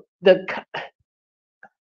if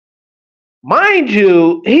mind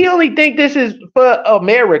you he only think this is for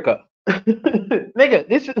America. Nigga,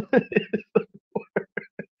 this is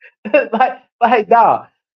like dog.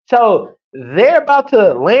 So they're about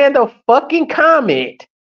to land a fucking comet.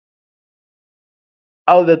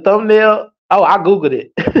 Oh, the thumbnail. Oh, I googled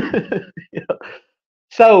it.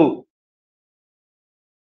 So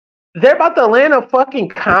they're about to land a fucking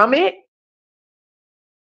comet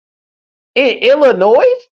in Illinois.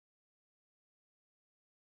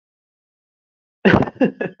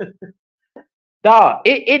 Dog,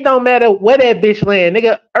 it don't matter where that bitch land,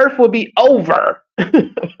 nigga. Earth will be over. That's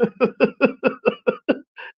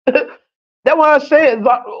what I'm saying.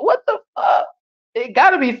 What the fuck? It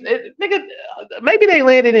gotta be, nigga. Maybe they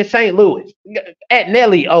landed in St. Louis at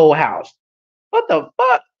Nelly old house. What the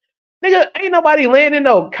fuck, nigga? Ain't nobody landing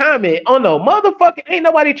no comet on no motherfucking. Ain't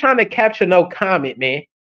nobody trying to capture no comet, man.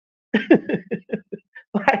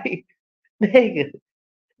 Like, nigga,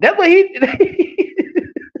 that's what he.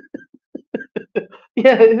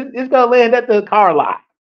 Yeah, it's gonna land at the car lot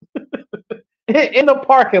in the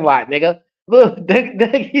parking lot, nigga. Look,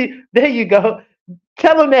 there you go.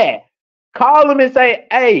 Tell him that. Call him and say,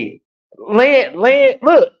 "Hey, land.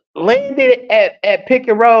 Look, landed at Pick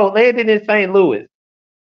and Roll. Landed in St. Louis.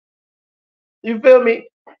 You feel me?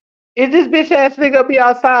 Is this bitch ass nigga be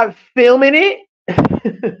outside filming it?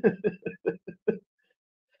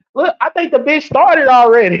 Look, I think the bitch started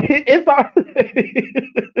already. It's already.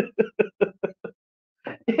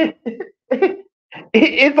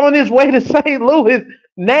 It's on its way to St. Louis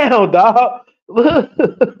now, dog. Look.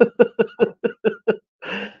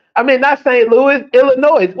 I mean, not St. Louis,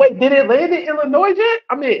 Illinois. Wait, did it land in Illinois yet?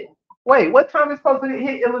 I mean, wait, what time is supposed to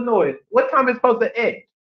hit Illinois? What time is supposed to end?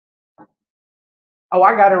 Oh,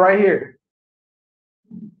 I got it right here.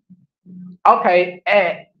 Okay,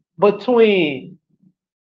 at between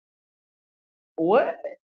what?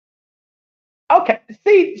 Okay,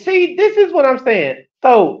 see, this is what I'm saying.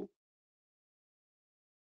 So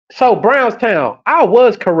Brownstown, I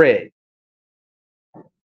was correct.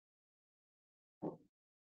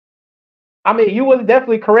 I mean, you was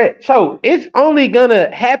definitely correct. So it's only gonna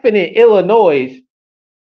happen in Illinois.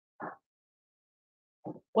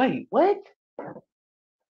 Wait, what?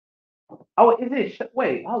 Oh, is it?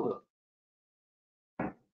 Wait, hold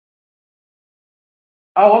up.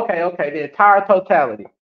 Oh, okay. The entire totality.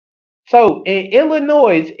 So in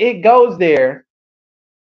Illinois, it goes there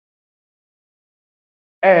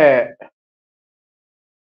at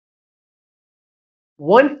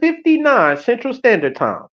 1:59 Central Standard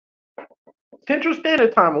Time. Central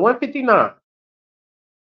Standard Time at 1:59.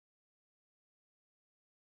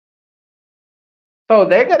 So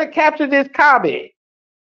they're gonna capture this comet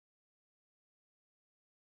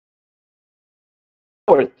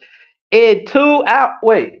In 2 hours,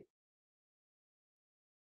 wait.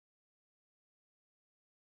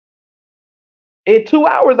 In 2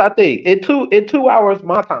 hours, I think. In 2 hours,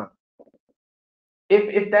 my time.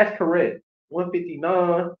 If that's correct.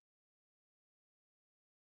 159.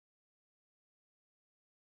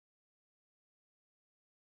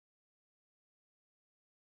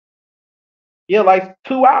 Yeah, like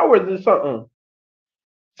 2 hours or something.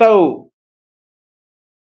 So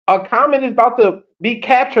a comet is about to be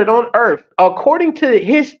captured on Earth, according to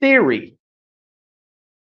his theory,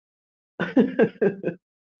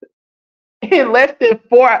 in less than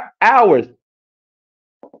 4 hours.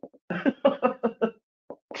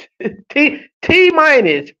 T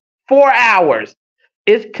minus 4 hours.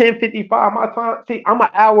 It's 10:55 my time. See, I'm an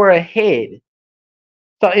hour ahead.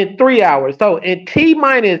 So in 3 hours. So in T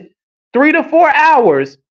minus 3 to 4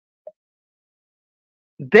 hours,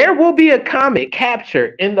 there will be a comet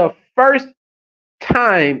captured in the first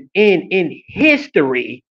time in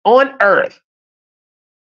history on Earth.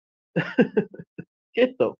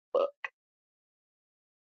 Get the fuck.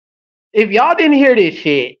 If y'all didn't hear this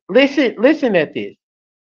shit, listen at this.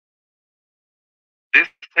 This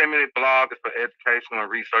 10-minute blog is for educational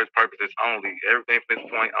and research purposes only. Everything from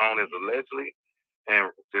this point on is allegedly,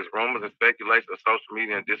 and there's rumors and speculation of social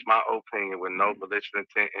media, and this is my opinion with no malicious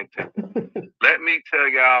intent. Let me tell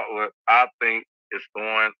y'all what I think is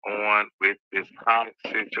going on with this comic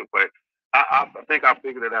situation. I think I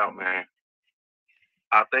figured it out, man.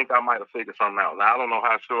 I think I might have figured something out. Now I don't know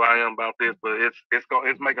how sure I am about this, but it's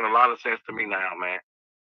making a lot of sense to me now, man.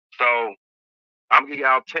 So I'm giving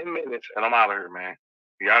y'all 10 minutes, and I'm out of here, man.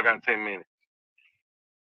 Y'all got 10 minutes,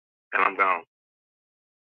 and I'm gone.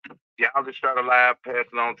 Y'all just try to live, pass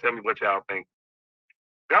it on, tell me what y'all think.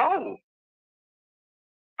 Go.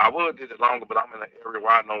 I would did it longer, but I'm in an area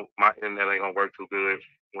where I know my internet ain't gonna work too good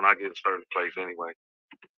when I get a certain place anyway.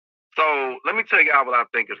 So let me tell y'all what I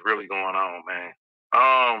think is really going on, man.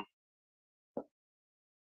 Let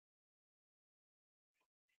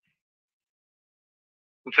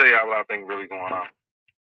me tell y'all what I think is really going on.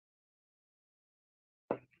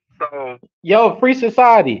 So Yo, free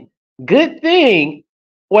society. Good thing.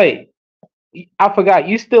 Wait, I forgot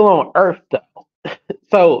you still on Earth though.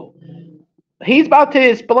 So he's about to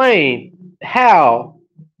explain how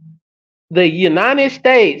the United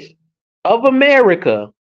States of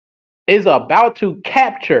America is about to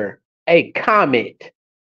capture a comet,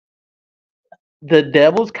 the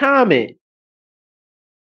Devil's Comet,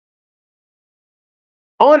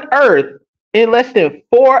 on Earth in less than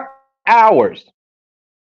 4 hours.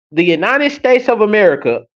 The United States of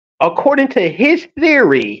America, according to his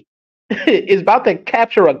theory, is about to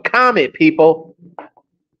capture a comet, people.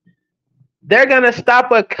 They're going to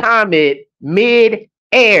stop a comet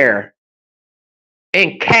mid-air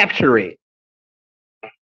and capture it.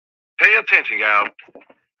 pay attention, y'all.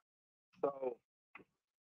 So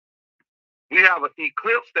we have an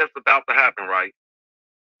eclipse that's about to happen, right?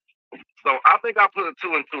 So I think I put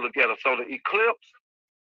two and two together. So the eclipse,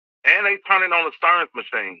 and they turning on the Stearns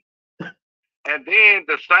machine. And then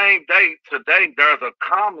the same day, today, there's a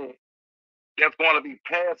comet that's going to be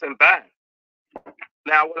passing by.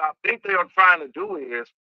 Now, what I think they are trying to do is,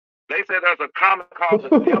 they said there's a comet called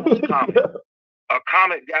the Devil's Comet. A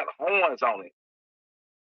comet got horns on it.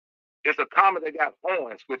 It's a comet that got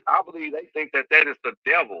horns, which I believe they think that that is the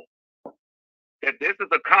devil. That this is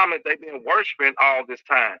the comet they've been worshiping all this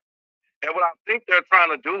time. And what I think they're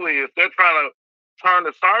trying to do is they're trying to turn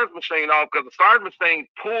the Stearns machine off because the Stearns machine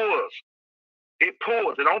pulls. It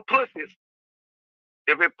pulls. It don't push it.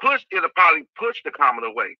 If it pushed, it'll probably push the comet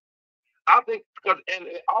away. I think because and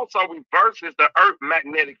it also reverses the Earth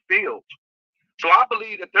magnetic field. So I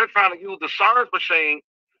believe that they're trying to use the Stearns machine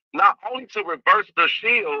not only to reverse the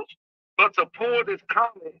shields, but to pull this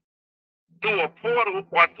comet through a portal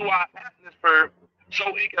or through our atmosphere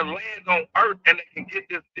so it can land on Earth and they can get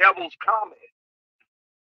this devil's comet.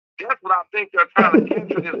 That's what I think they're trying to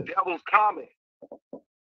capture this devil's comet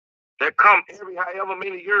that come every however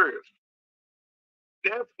many years.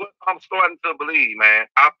 That's what I'm starting to believe, man.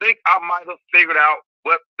 I think I might have figured out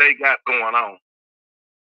what they got going on.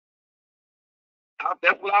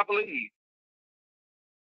 That's what I believe.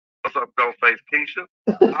 What's up, Ghostface Keisha?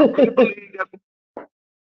 I really believe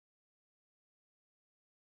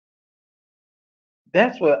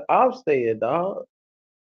That's what I'm saying, dog.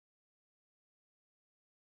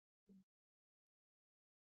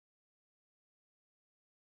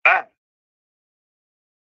 that.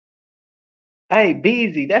 Hey,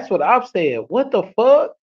 Beezy, that's what I'm saying. What the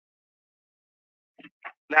fuck?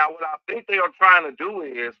 Now, what I think they are trying to do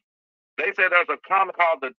is, they said there's a comet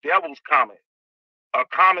called the Devil's Comet. A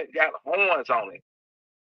comet got horns on it.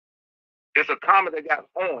 It's a comet that got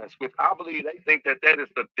horns, which I believe they think that that is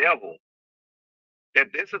the devil.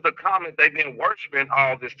 That this is the comet they've been worshiping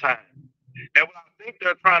all this time. And what I think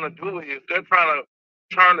they're trying to do is they're trying to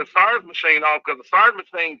turn the SARS machine off because the SARS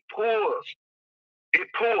machine pulls. It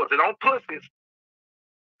pulls. It don't push it.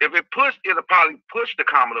 If it pushed, it'll probably push the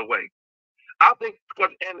comet away. I think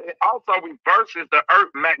because and it also reverses the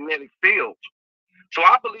Earth magnetic field. So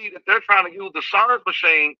I believe that they're trying to use the SARS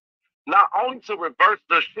machine not only to reverse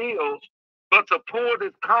the shields, but to pull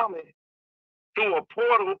this comet through a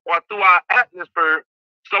portal or through our atmosphere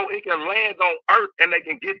so it can land on Earth and they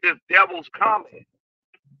can get this devil's comet.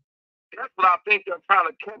 That's what I think they're trying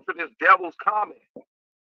to capture this devil's comet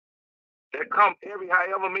that come every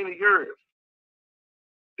however many years.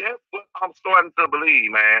 That's what I'm starting to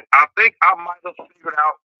believe, man. I think I might have figured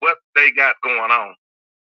out what they got going on.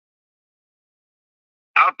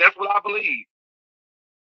 That's what I believe.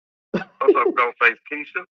 What's up, Ghostface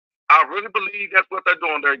Keisha? I really believe that's what they're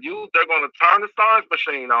doing. They're going to turn the SARS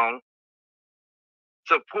machine on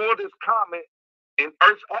to pull this comet in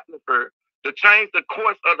Earth's atmosphere to change the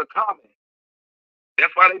course of the comet.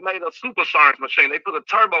 That's why they made a super SARS machine. They put a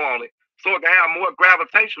turbo on it so it can have more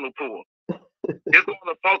gravitational pull. It's going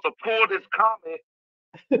to supposed to pull this comet.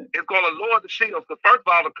 It's going to lower the shields. Because first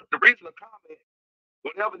of all, the reason the comet,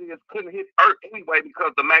 whatever it is, couldn't hit Earth anyway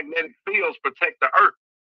because the magnetic fields protect the Earth.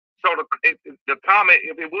 So the comet,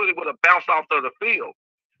 if it would have bounced off of the field.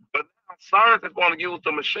 But now CERN is going to use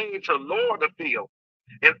the machine to lower the field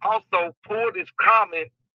and also pull this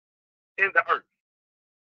comet in the Earth.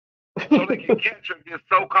 So they can capture this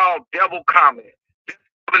so-called devil comet.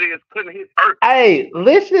 But it couldn't hit Earth. Hey,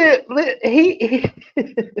 listen,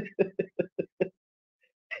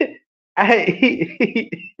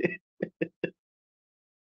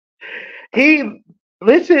 he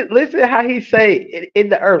listen how he say in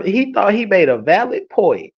the Earth. He thought he made a valid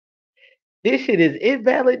point. This shit is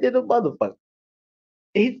invalid to the motherfucker.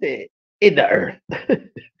 He said in the Earth.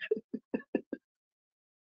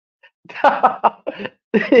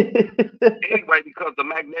 Anyway, because the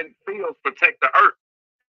magnetic fields protect the Earth.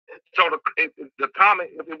 So the comet,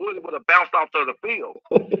 if it would have bounced off of the field.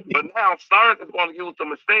 But now CERN is going to use the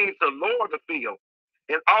machine to lower the field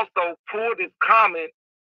and also pull this comet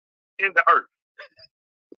in the Earth.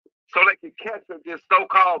 So they can capture this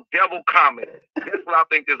so-called devil comet. That's what I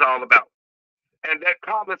think it's all about. And that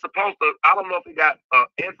comet's supposed to, I don't know if it got an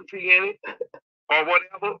entity in it or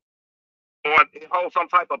whatever, or it holds some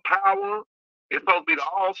type of power. It's supposed to be the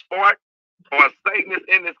all-spark or a Satanist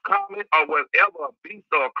in this comet or whatever, a beast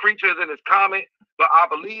or a creature is in this comet. But I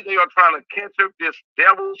believe they are trying to capture this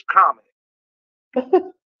devil's comet.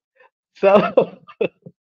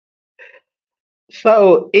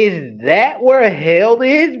 So is that where hell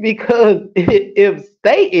is? Because if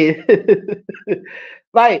Satan,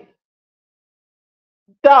 like,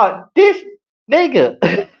 dog, this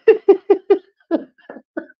nigga,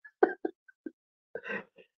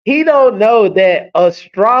 he don't know that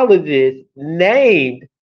astrologists named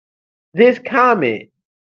this comet.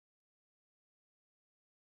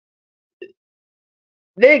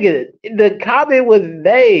 Nigga, the comet was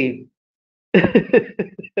named.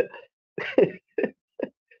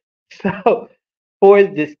 So for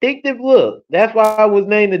its distinctive look, that's why it was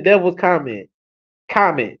named the Devil's Comet.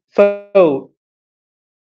 So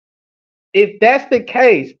if that's the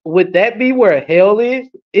case, would that be where hell is?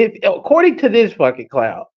 If according to this fucking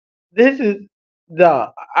cloud, this is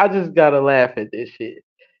I just gotta laugh at this shit.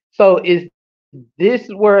 So is this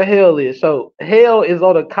where hell is? So hell is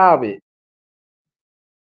on a comet.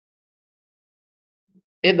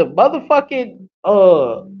 In the motherfucking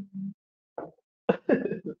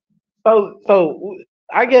so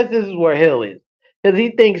I guess this is where hell is. Because he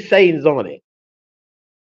thinks Satan's on it.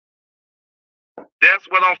 That's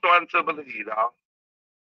what I'm starting to believe, dog.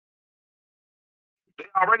 They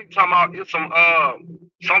already talking about it's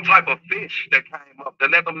some type of fish that came up to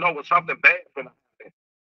let them know when something bad gonna happen.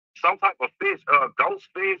 Some type of fish, ghost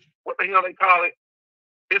fish, what the hell they call it?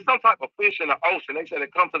 It's some type of fish in the ocean. They said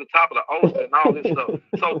it comes to the top of the ocean and all this stuff.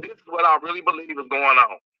 So this is what I really believe is going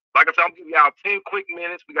on. Like I said, I'm giving y'all 10 quick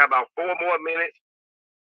minutes. We got about 4 more minutes.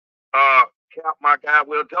 Cap, my guy,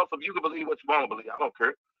 will tell us if you can believe what you want to believe. I don't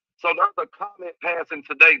care. So there's a comet passing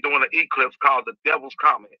today during the eclipse called the Devil's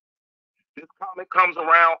Comet. This comet comes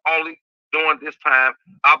around only during this time.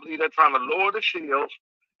 I believe they're trying to lower the shields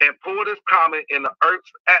and pull this comet in the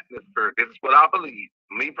Earth's atmosphere. This is what I believe,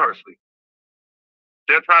 me personally.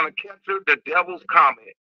 They're trying to capture the devil's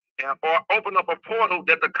comet or open up a portal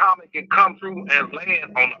that the comet can come through and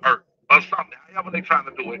land on the Earth or something. However they're trying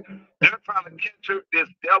to do it. They're trying to capture this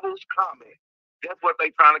devil's comet. That's what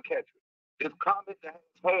they're trying to capture. This comet that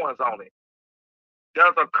has horns on it.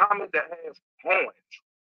 There's a comet that has horns.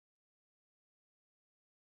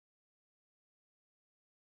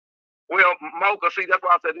 Well, Mocha, see, that's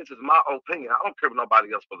why I said this is my opinion. I don't care what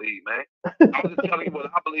nobody else believes, man. I'm just telling you what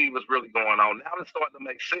I believe is really going on. Now it's starting to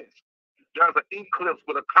make sense. There's an eclipse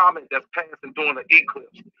with a comet that's passing during the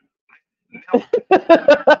eclipse.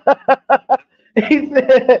 he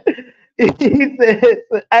said, he said,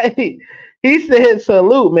 hey, he said,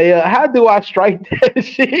 salute, man. How do I strike that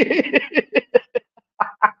shit?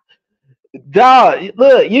 Dog,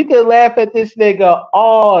 look, you can laugh at this nigga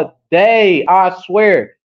all day. I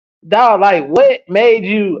swear. Dog, like, what made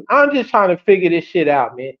you? I'm just trying to figure this shit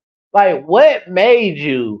out, man. Like, what made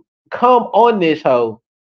you come on this hoe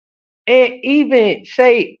and even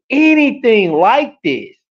say anything like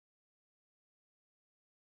this?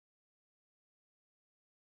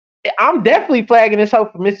 I'm definitely flagging this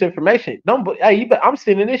hoe for misinformation. Don't, hey, I'm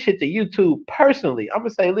sending this shit to YouTube personally. I'm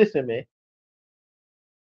gonna say, listen, man,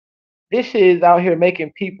 this shit is out here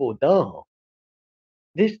making people dumb.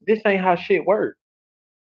 This ain't how shit works.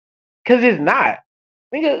 Cause it's not.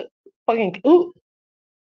 Nigga, fucking ooh.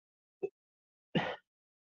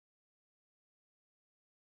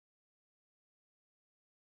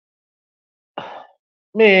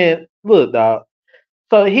 Man, look, dog.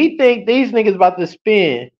 So he think these niggas about to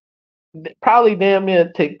spend probably damn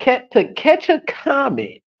near to catch a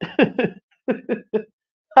comet. You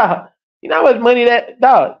know how much money that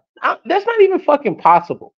dog? That's not even fucking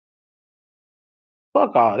possible.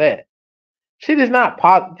 Fuck all that. Shit is not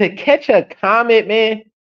possible to catch a comet, man.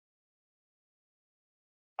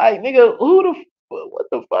 Like nigga, what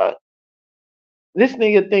the fuck? This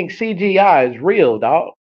nigga thinks CGI is real,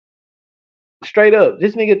 dog. Straight up,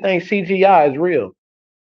 this nigga thinks CGI is real.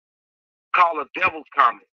 Called a devil's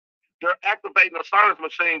comet. They're activating a science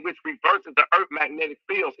machine which reverses the Earth magnetic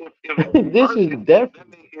fields. If it This is reverses, definitely. that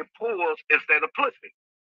means it pulls instead of pushing.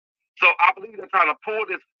 So I believe they're trying to pull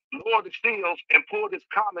this, lower the shields and pull this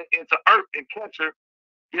comet into Earth and capture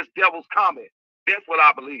this devil's comet. That's what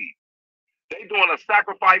I believe. They doing a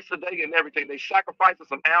sacrifice today and everything. They sacrificing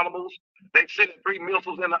some animals. They sending 3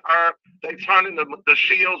 missiles in the Earth. They turning the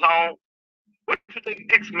shields on. What do you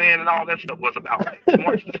think X-Men and all that stuff was about?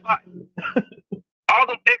 March the spot. All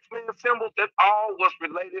them X-Men symbols, that all was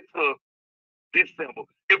related to this symbol.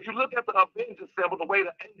 If you look at the Avengers symbol, the way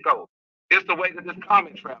the A goes, it's the way that this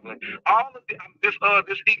comet traveling. All of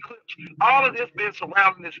this eclipse, all of this been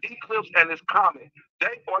surrounding this eclipse and this comet.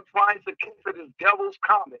 They are trying to capture this devil's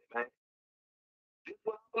comet, man. This is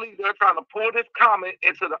what I believe. They're trying to pull this comet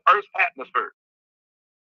into the Earth's atmosphere.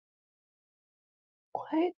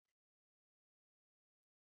 What?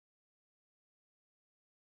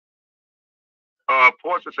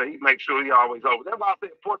 Portia said he makes sure he always over. That's why I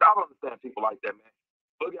said, Portia, I don't understand people like that, man.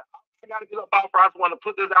 But yeah, I got to get up off. I just want to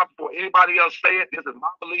put this out before anybody else say it. This is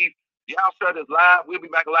my belief. Y'all share this live. We'll be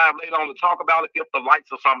back live later on to talk about it if the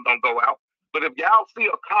lights or something don't go out. But if y'all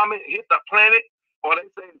see a comet hit the planet or they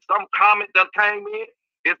say some comet that came in,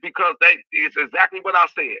 it's because it's exactly what I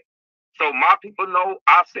said. So my people know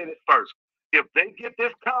I said it first. If they get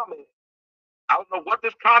this comet, I don't know what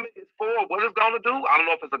this comet is for, what it's going to do. I don't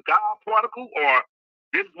know if it's a God particle or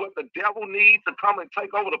this is what the devil needs to come and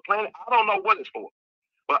take over the planet. I don't know what it's for.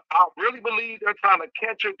 But I really believe they're trying to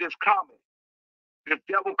capture this comet, this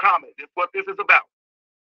devil comet. That's what this is about.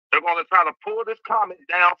 They're going to try to pull this comet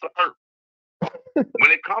down to Earth.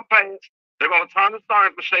 When it comes past, they're going to turn the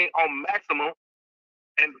science machine on maximum,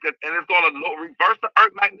 and it's going to reverse the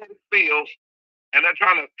Earth magnetic fields, and they're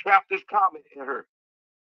trying to trap this comet in her,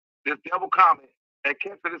 this devil comet, and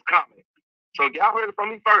capture this comet. So y'all heard it from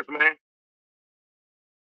me first, man.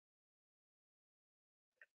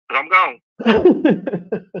 But I'm gone.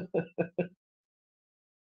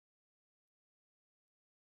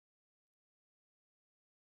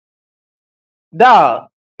 Dog,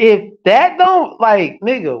 if that don't like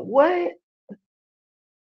nigga, what?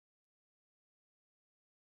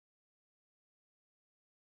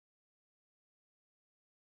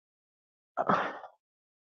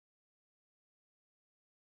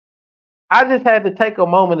 I just had to take a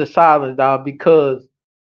moment of silence, dog, because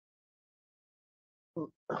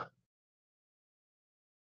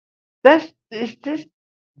it's just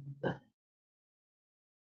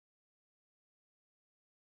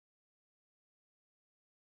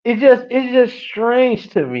it's just strange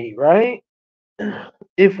to me, right?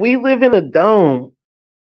 If we live in a dome,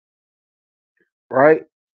 right?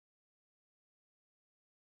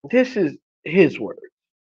 This is his word.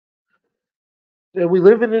 That we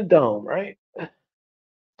live in a dome, right?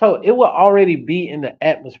 So it will already be in the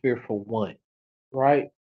atmosphere for one, right?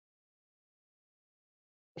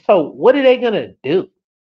 So what are they gonna do?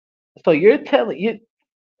 So you're telling you?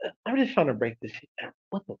 I'm just trying to break this shit down.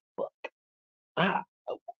 What the fuck? Ah,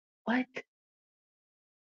 what?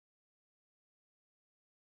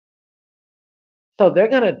 So they're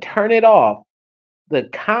gonna turn it off. The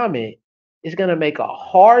comet is gonna make a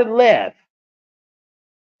hard left,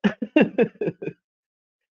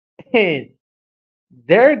 and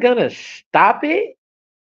they're gonna stop it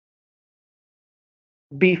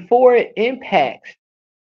before it impacts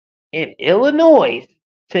in Illinois,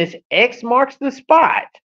 since X marks the spot,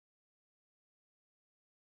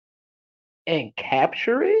 and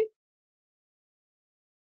capture it.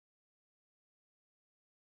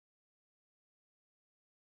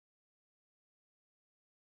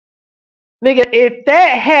 Nigga, if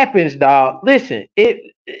that happens, dog, listen,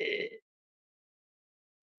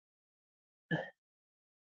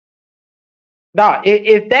 dog,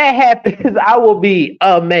 if that happens, I will be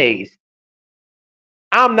amazed.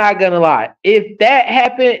 I'm not gonna lie. If that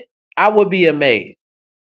happened, I would be amazed.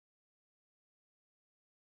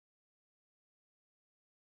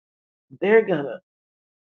 They're gonna.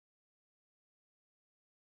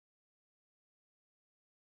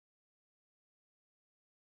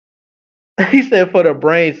 He said for the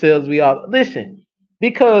brain cells we all listen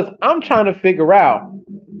because I'm trying to figure out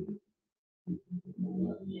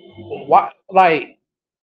why. Like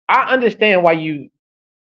I understand why you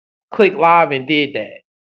clicked live and did that.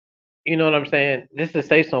 You know what I'm saying? Just to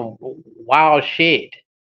say some wild shit.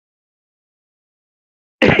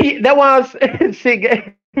 That was shit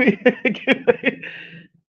gave me.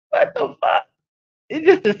 What the fuck? It's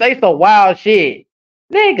just to say some wild shit,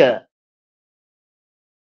 nigga.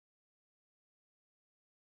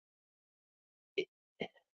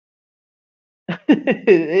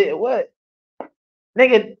 What,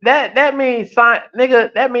 nigga? That means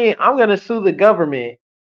nigga. That means I'm gonna sue the government.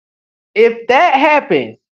 If that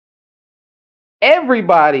happens,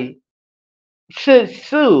 everybody should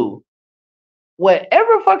sue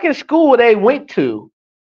whatever fucking school they went to.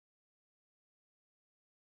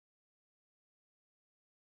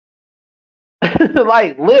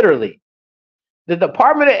 Like literally, the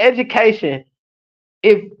Department of Education.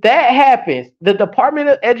 If that happens, the Department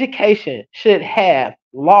of Education should have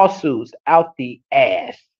lawsuits out the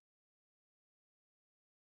ass.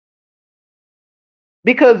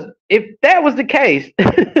 Because if that was the case,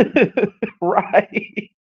 right?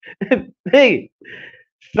 Hey,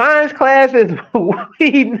 science classes,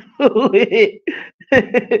 we knew it.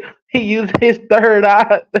 He used his third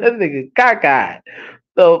eye. That nigga cockeyed.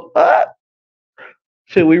 So,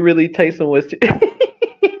 should we really take someone's?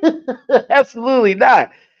 Absolutely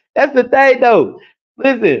not. That's the thing, though.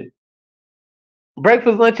 Listen,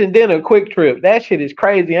 breakfast, lunch, and dinner, quick trip. That shit is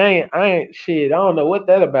crazy. I ain't shit. I don't know what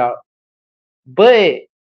that about. But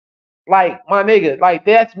like my nigga, like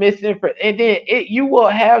that's misinformation, and then you will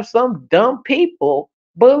have some dumb people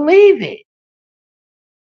believe it.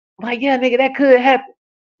 Like, yeah, nigga, that could happen.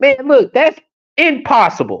 Man, look, that's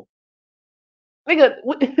impossible. Nigga,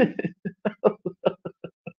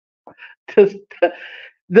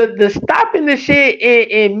 the, the stopping the shit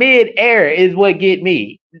in mid air is what get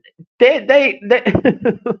me. They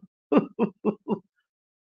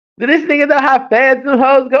do this nigga know how fast the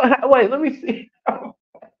hoes go? Wait, let me see.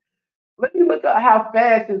 Let me look up how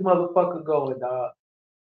fast this motherfucker going, dog.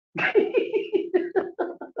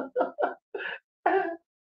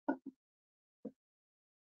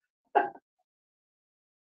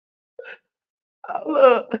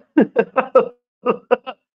 Look.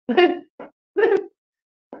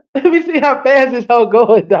 Let me see how fast this hoe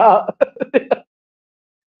going, dog.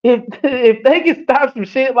 If they can stop some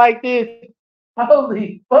shit like this,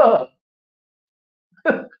 holy fuck.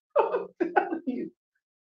 I'm telling you,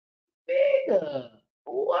 nigga.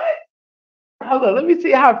 What? Hold on, let me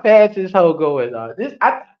see how fast this hoe going, dog.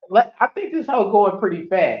 I think this hoe going pretty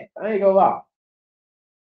fast. I ain't gonna lie.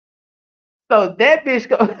 So that bitch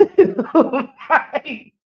go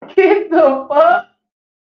right. Get the fuck.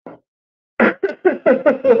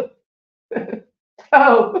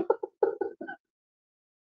 So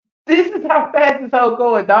this is how fast this hoe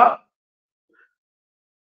going, dog.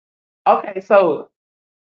 Okay, so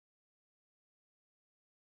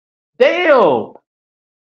damn.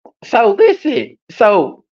 So listen.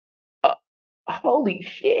 So holy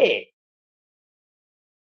shit.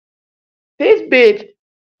 This bitch.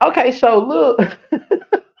 Okay, so look.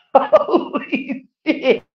 Holy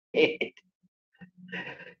shit.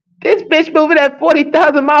 This bitch moving at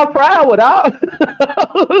 40,000 miles per hour, dog.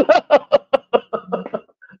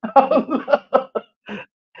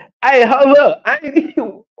 Hey, hold up. I ain't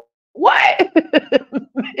even. What?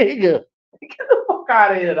 Nigga. Get the fuck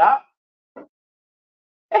out of here, dog.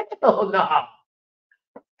 Hell no.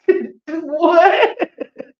 What?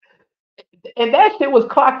 And that shit was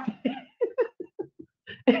clocked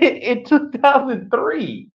in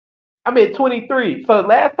 2003. I mean 23. So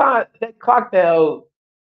last time they clocked that,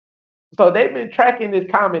 so they've been tracking this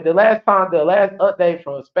comet. The last update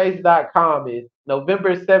from space.com is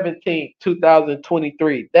November 17th,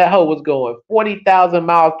 2023. That hoe was going 40,000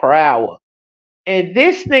 miles per hour. And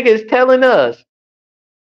this nigga is telling us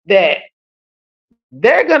that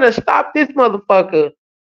they're gonna stop this motherfucker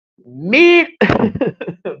mid.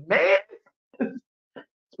 Man,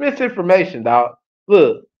 it's misinformation, dog.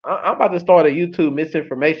 Look, I'm about to start a YouTube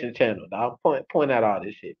misinformation channel, dog. Point out all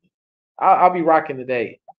this shit. I'll be rocking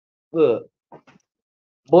today. Look,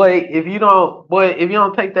 boy, if you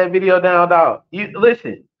don't take that video down, dog, you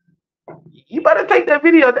listen. You better take that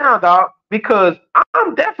video down, dog, because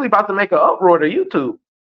I'm definitely about to make an uproar to YouTube.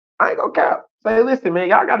 I ain't gonna cap. Say, listen, man,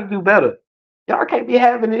 y'all gotta do better. Y'all can't be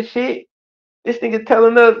having this shit. This nigga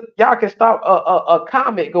telling us y'all can stop a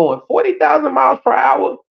comet going 40,000 miles per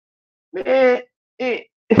hour. Man,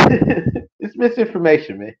 it's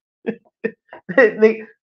misinformation, man. nigga,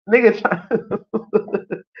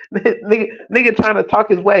 nigga, nigga trying to talk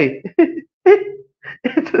his way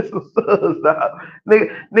into some subs, dog.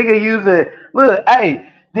 Nigga using, look, hey,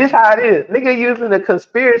 this how it is. Nigga using the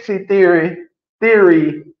conspiracy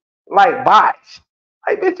theory like bots.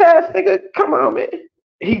 Like, bitch ass nigga, come on, man.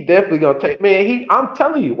 He definitely gonna take, man. I'm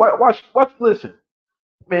telling you, watch, listen,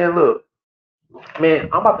 man. Look, man,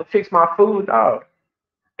 I'm about to fix my food, dog,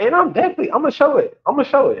 and I'm gonna show it. I'm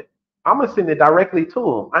gonna send it directly to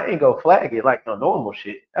him. I ain't gonna flag it like the normal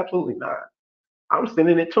shit. Absolutely not. I'm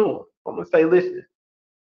sending it to him. I'm gonna say, listen,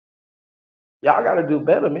 y'all gotta do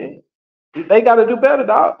better, man. They gotta do better,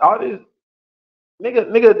 dog. All this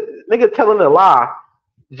nigga telling a lie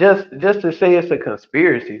just to say it's a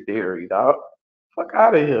conspiracy theory, dog. Fuck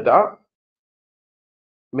out of here, dog.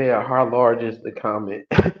 Man, how large is the comet?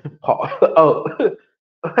 Oh,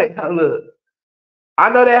 wait, now look. I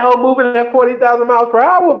know that hoe moving at 40,000 miles per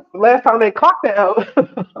hour. Last time they clocked that hoe.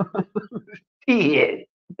 Shit.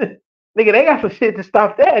 Nigga, they got some shit to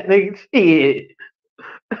stop that, nigga. Shit.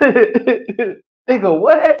 Nigga,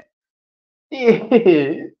 what? Shit.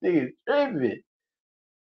 Nigga tripping.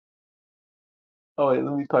 Oh, wait,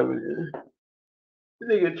 let me type it in.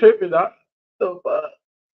 Nigga tripping, dog. The fuck?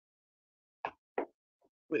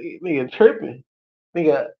 Nigga tripping.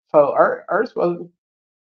 Nigga, so Earth supposed to,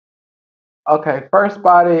 okay, first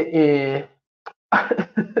spotted in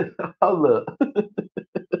hold up.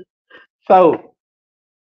 So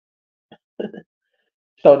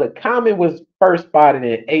the comet was first spotted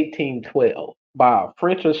in 1812 by a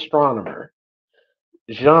French astronomer,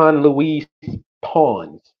 Jean-Louis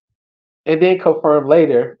Pons, and then confirmed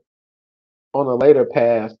later on a later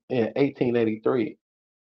pass in 1883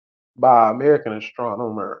 by American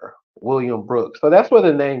astronomer William Brooks. So that's where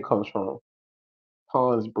the name comes from,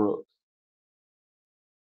 Pons Brooks.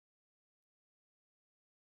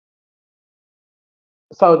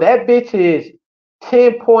 So that bitch is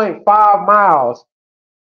 10.5 miles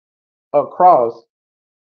across.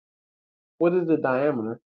 What is the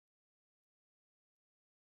diameter?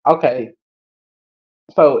 Okay,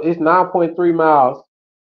 so it's 9.3 miles.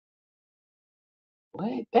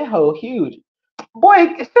 What? That whole huge. Boy,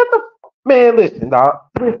 shut the man. Listen, dog.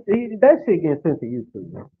 Listen, that shit getting sent to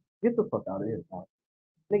YouTube, man. Get the fuck out of here, dog.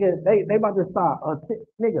 Nigga, they about to start.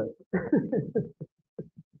 Nigga,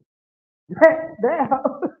 that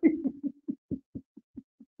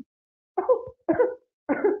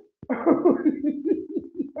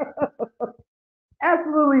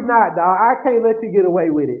absolutely not, dog. I can't let you get away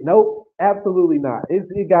with it. Nope, absolutely not.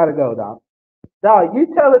 It gotta go, dog. Dog, you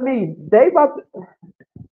telling me they about to?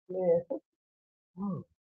 Man, oh,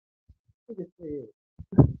 nigga said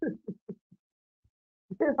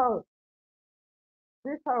this whole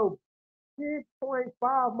this whole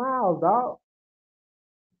 10.5 miles, dog.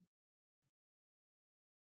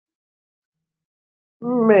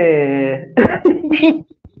 Man, that's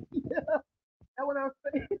what I'm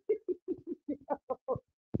saying.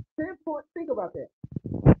 10 point. Think about that.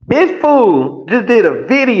 This fool just did a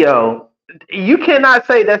video. You cannot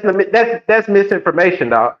say that's misinformation,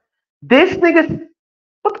 dog. This nigga,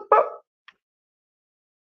 what the fuck?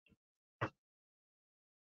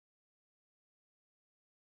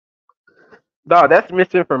 Dog, that's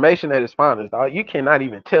misinformation at its finest, dog. You cannot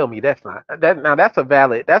even tell me that's not that. Now that's a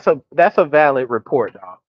valid report,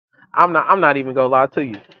 dog. I'm not even gonna lie to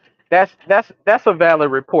you. That's a valid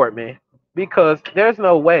report, man. Because there's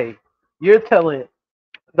no way you're telling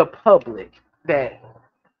the public that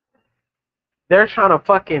they're trying to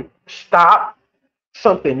fucking stop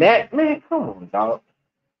something that, man. Come on, dog.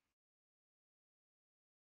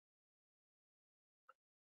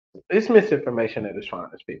 It's misinformation that is trying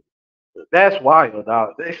to speak. That's wild,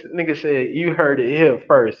 dog. This nigga said you heard it here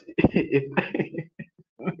first.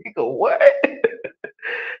 Nigga, what?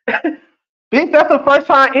 Think that's the first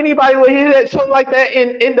time anybody would hear that something like that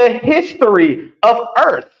in the history of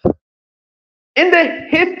Earth. In the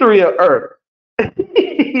history of Earth.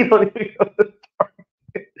 You don't even know.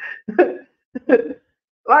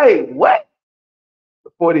 Like what?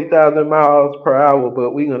 40,000 miles per hour,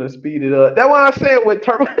 but we're gonna speed it up. That's what I said with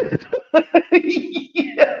turbo.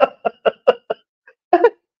 Yeah.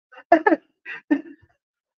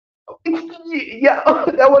 Yeah,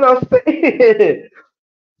 that's what I'm saying.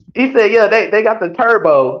 He said, yeah, they got the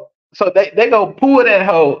turbo, so they gonna pull that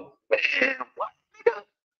hoe. Man, what, nigga?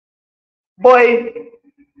 Boy,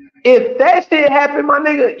 if that shit happened, my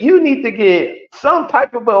nigga, you need to get some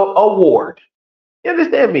type of a award. You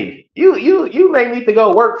understand me? You may need to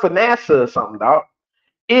go work for NASA or something, dog.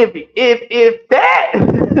 If that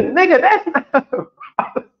nigga, that's not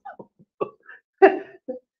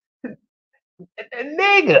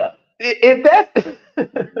nigga. If that's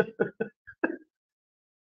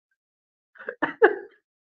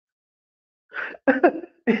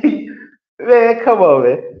man, come on,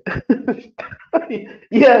 man.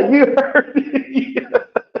 Yeah, you heard it.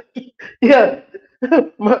 Yeah,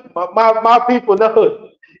 my people know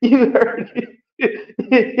you heard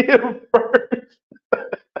it first.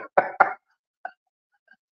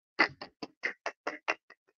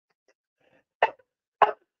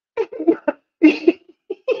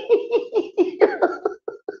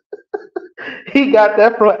 He got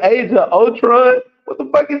that from Age of Ultron. What the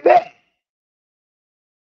fuck is that?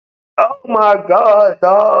 Oh my god,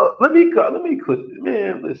 dog. Let me quit.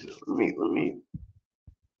 Man, listen. Let me.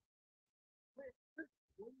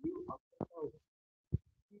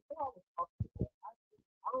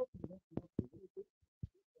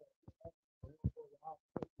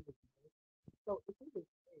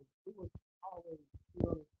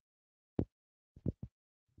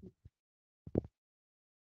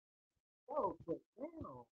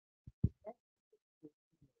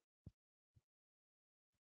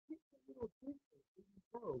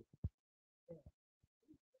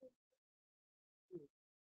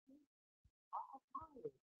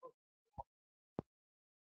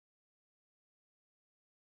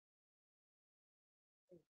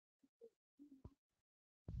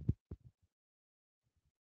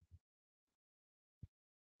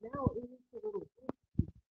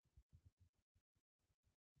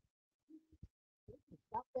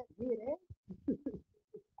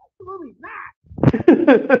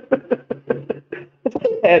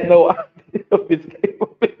 Had no idea of its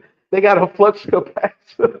capability. They got a flux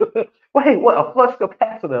capacitor. Wait, what? A flux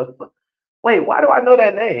capacitor? Wait, why do I know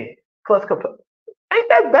that name? Flux capacitor. Ain't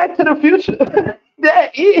that Back to the Future?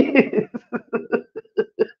 That is.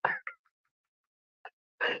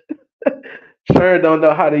 Sure don't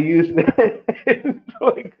know how to use that.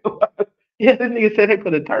 Like, yeah, this nigga said they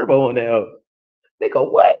put a turbo on that.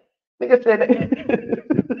 Nigga, what? Nigga said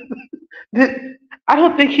I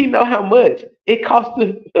don't think he know how much it cost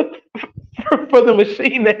for the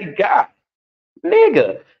machine they got.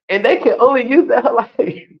 Nigga. And they can only use that like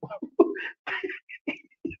this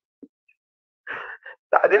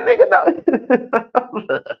nigga know.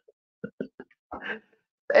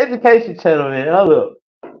 Education channel, man. Hold up.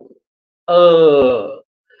 Uh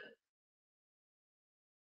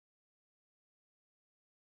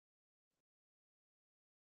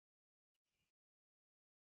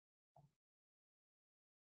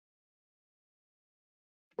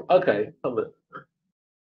okay. Hold up.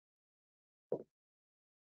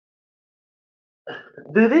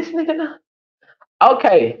 Do this nigga know?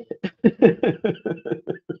 Okay.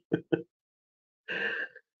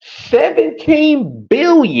 $17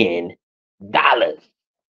 billion.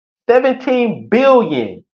 17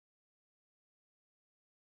 billion.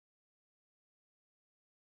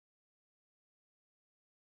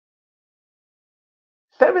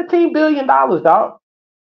 $17 billion, dog.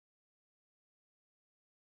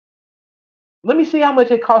 Let me see how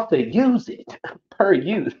much it costs to use it per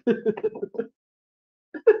use.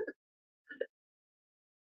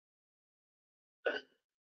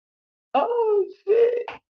 Oh shit.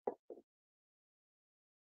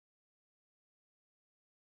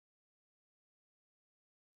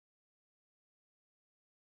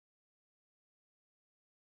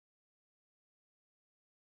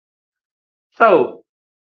 So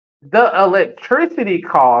the electricity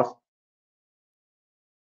cost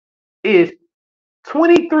is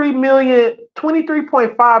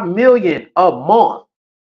 23.5 million a month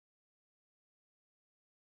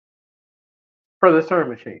for the sewing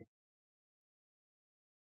machine.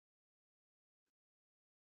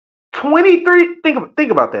 23.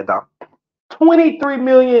 Think about that, dog.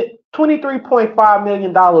 23.5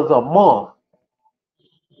 million dollars a month.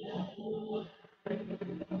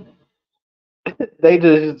 They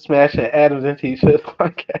just smashing atoms into each other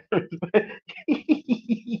like atoms.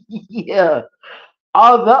 Yeah.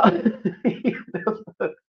 Although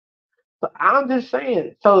so I'm just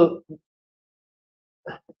saying. So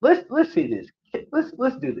let's see this.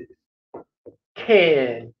 Let's do this.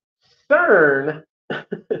 Can CERN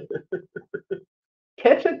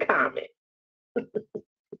catch a comet? Let's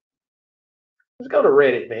go to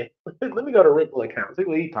Reddit, man. Let me go to Ripple account. See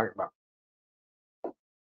what he's talking about.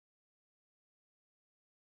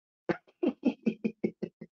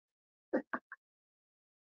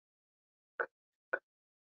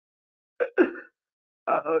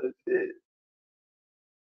 Oh shit.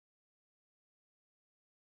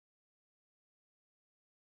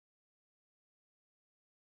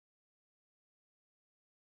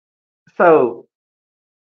 So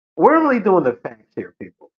we're only doing the facts here,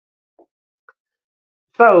 people.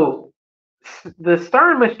 So the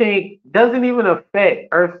CERN machine doesn't even affect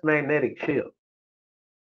Earth's magnetic field,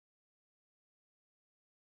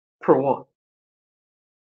 for one.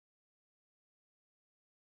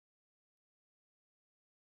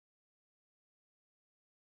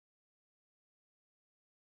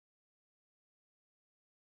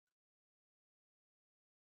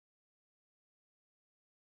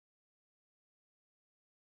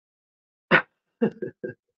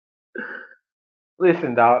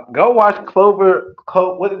 Listen, dog. Go watch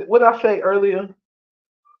what did I say earlier?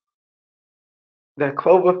 That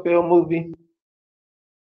Cloverfield movie.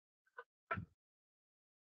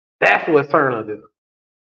 That's what CERN will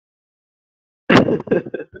do.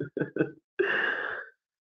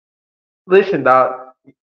 Listen, dog.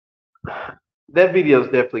 That video is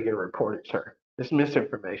definitely getting reported, sir. It's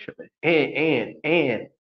misinformation, man.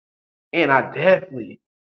 And I definitely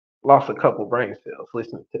lost a couple brain cells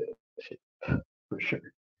listening to that shit for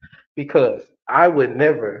sure. Because I would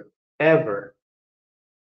never ever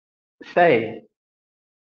say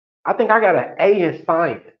I think I got an A in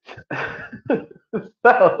science.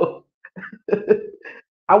 So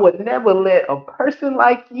I would never let a person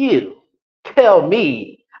like you tell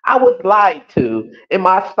me I was lied to in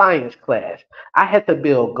my science class. I had to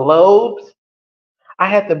build globes. I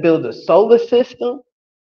had to build a solar system.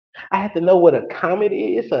 I had to know what a comet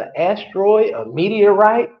is, an asteroid, a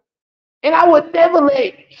meteorite. And I would never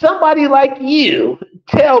let somebody like you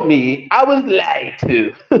tell me I was lied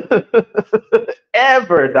to.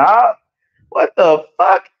 Ever, dog. What the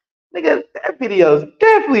fuck? Nigga, that video is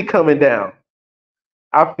definitely coming down.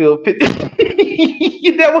 I feel 50.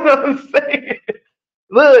 You know what I'm saying?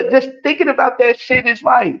 Look, just thinking about that shit is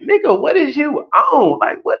like, nigga, what is you on?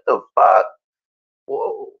 Like, what the fuck?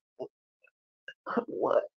 Whoa,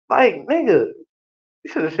 what? Like, nigga,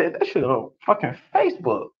 you should have said that shit on fucking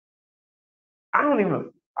Facebook. I don't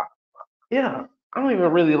even, yeah, I don't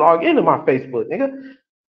even really log into my Facebook, nigga.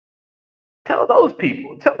 Tell those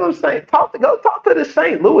people. Tell them go talk to the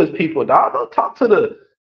St. Louis people, dog. Don't talk to the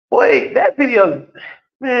boy. That video,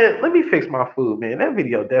 man. Let me fix my food, man. That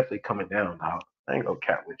video definitely coming down, dog. I ain't gonna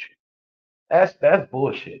cap with you. That's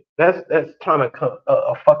bullshit. That's trying to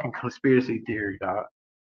a fucking conspiracy theory, dog.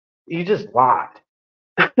 You just lied.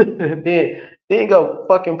 then go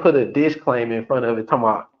fucking put a disclaimer in front of it talking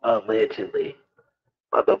about allegedly.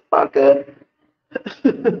 Motherfucker.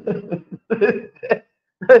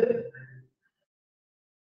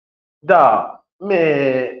 Dog,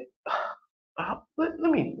 man. Let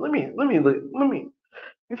me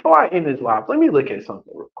before I end this live, let me look at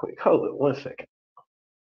something real quick. Hold on 1 second.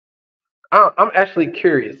 I'm actually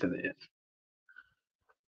curious to this.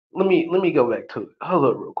 Let me go back to it. Hold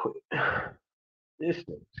up real quick. This is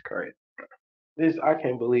crazy. This I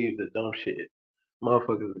can't believe the dumb shit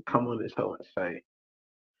motherfuckers come on this hoe and say.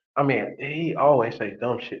 I mean, he always say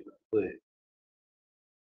dumb shit, but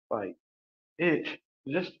like it's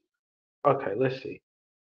just okay. Let's see.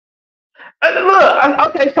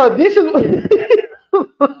 Okay, so this is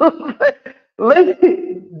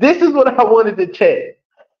this is what I wanted to check.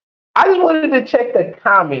 I just wanted to check the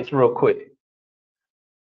comments real quick.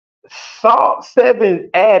 Salt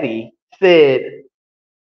Seven Addy said,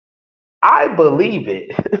 "I believe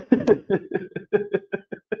it."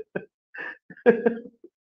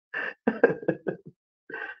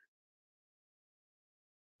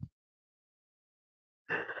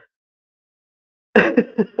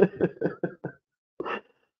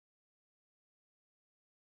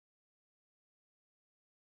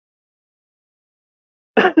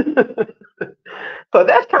 So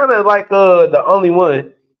that's kind of like the only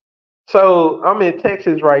one. So I'm in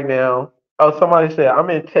Texas right now. Oh, somebody said I'm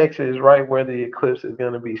in Texas, right where the eclipse is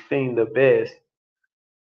going to be seen the best.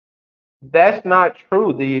 That's not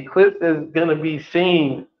true. The eclipse is going to be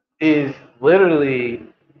seen is literally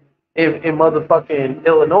in motherfucking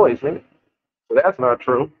Illinois, man. So that's not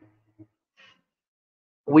true.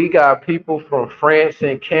 We got people from France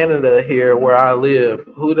and Canada here where I live.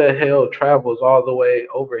 Who the hell travels all the way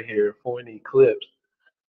over here for an eclipse?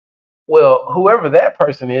 Well, whoever that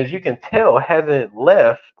person is, you can tell hasn't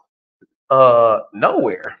left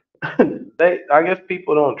nowhere. I guess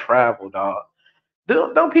people don't travel, dog.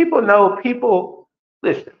 Don't people know people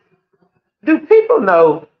listen, do people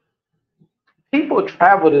know people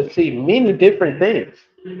travel to see many different things?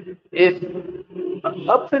 It's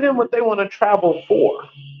up to them what they want to travel for.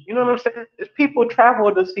 You know what I'm saying? It's people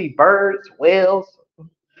travel to see birds, whales.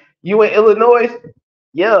 You in Illinois?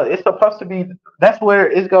 Yeah, it's supposed to be. That's where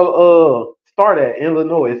it's gonna start at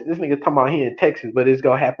Illinois. This nigga talking about he in Texas, but it's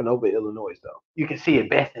gonna happen over Illinois though. You can see it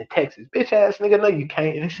best in Texas, bitch ass nigga. No, you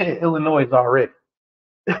can't. It said Illinois already.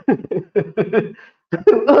 Look,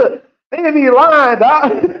 they be lying,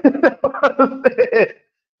 dog.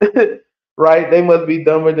 Right? They must be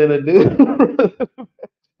dumber than a dude.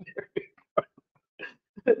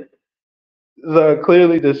 So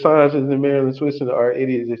clearly, the scientists in Maryland, Switzerland are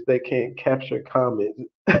idiots if they can't capture comments.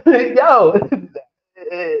 Yo,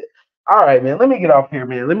 all right, man. Let me get off here,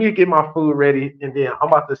 man. Let me get my food ready, and then I'm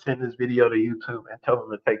about to send this video to YouTube and tell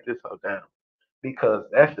them to take this all down because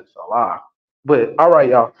that's just a lie. But all right,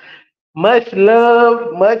 y'all. Much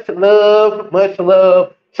love, much love, much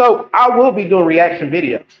love. So I will be doing reaction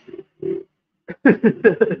videos.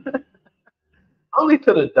 Only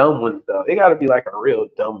to the dumb ones though. It gotta be like a real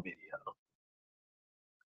dumb video.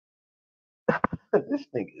 This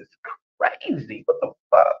thing is crazy. What the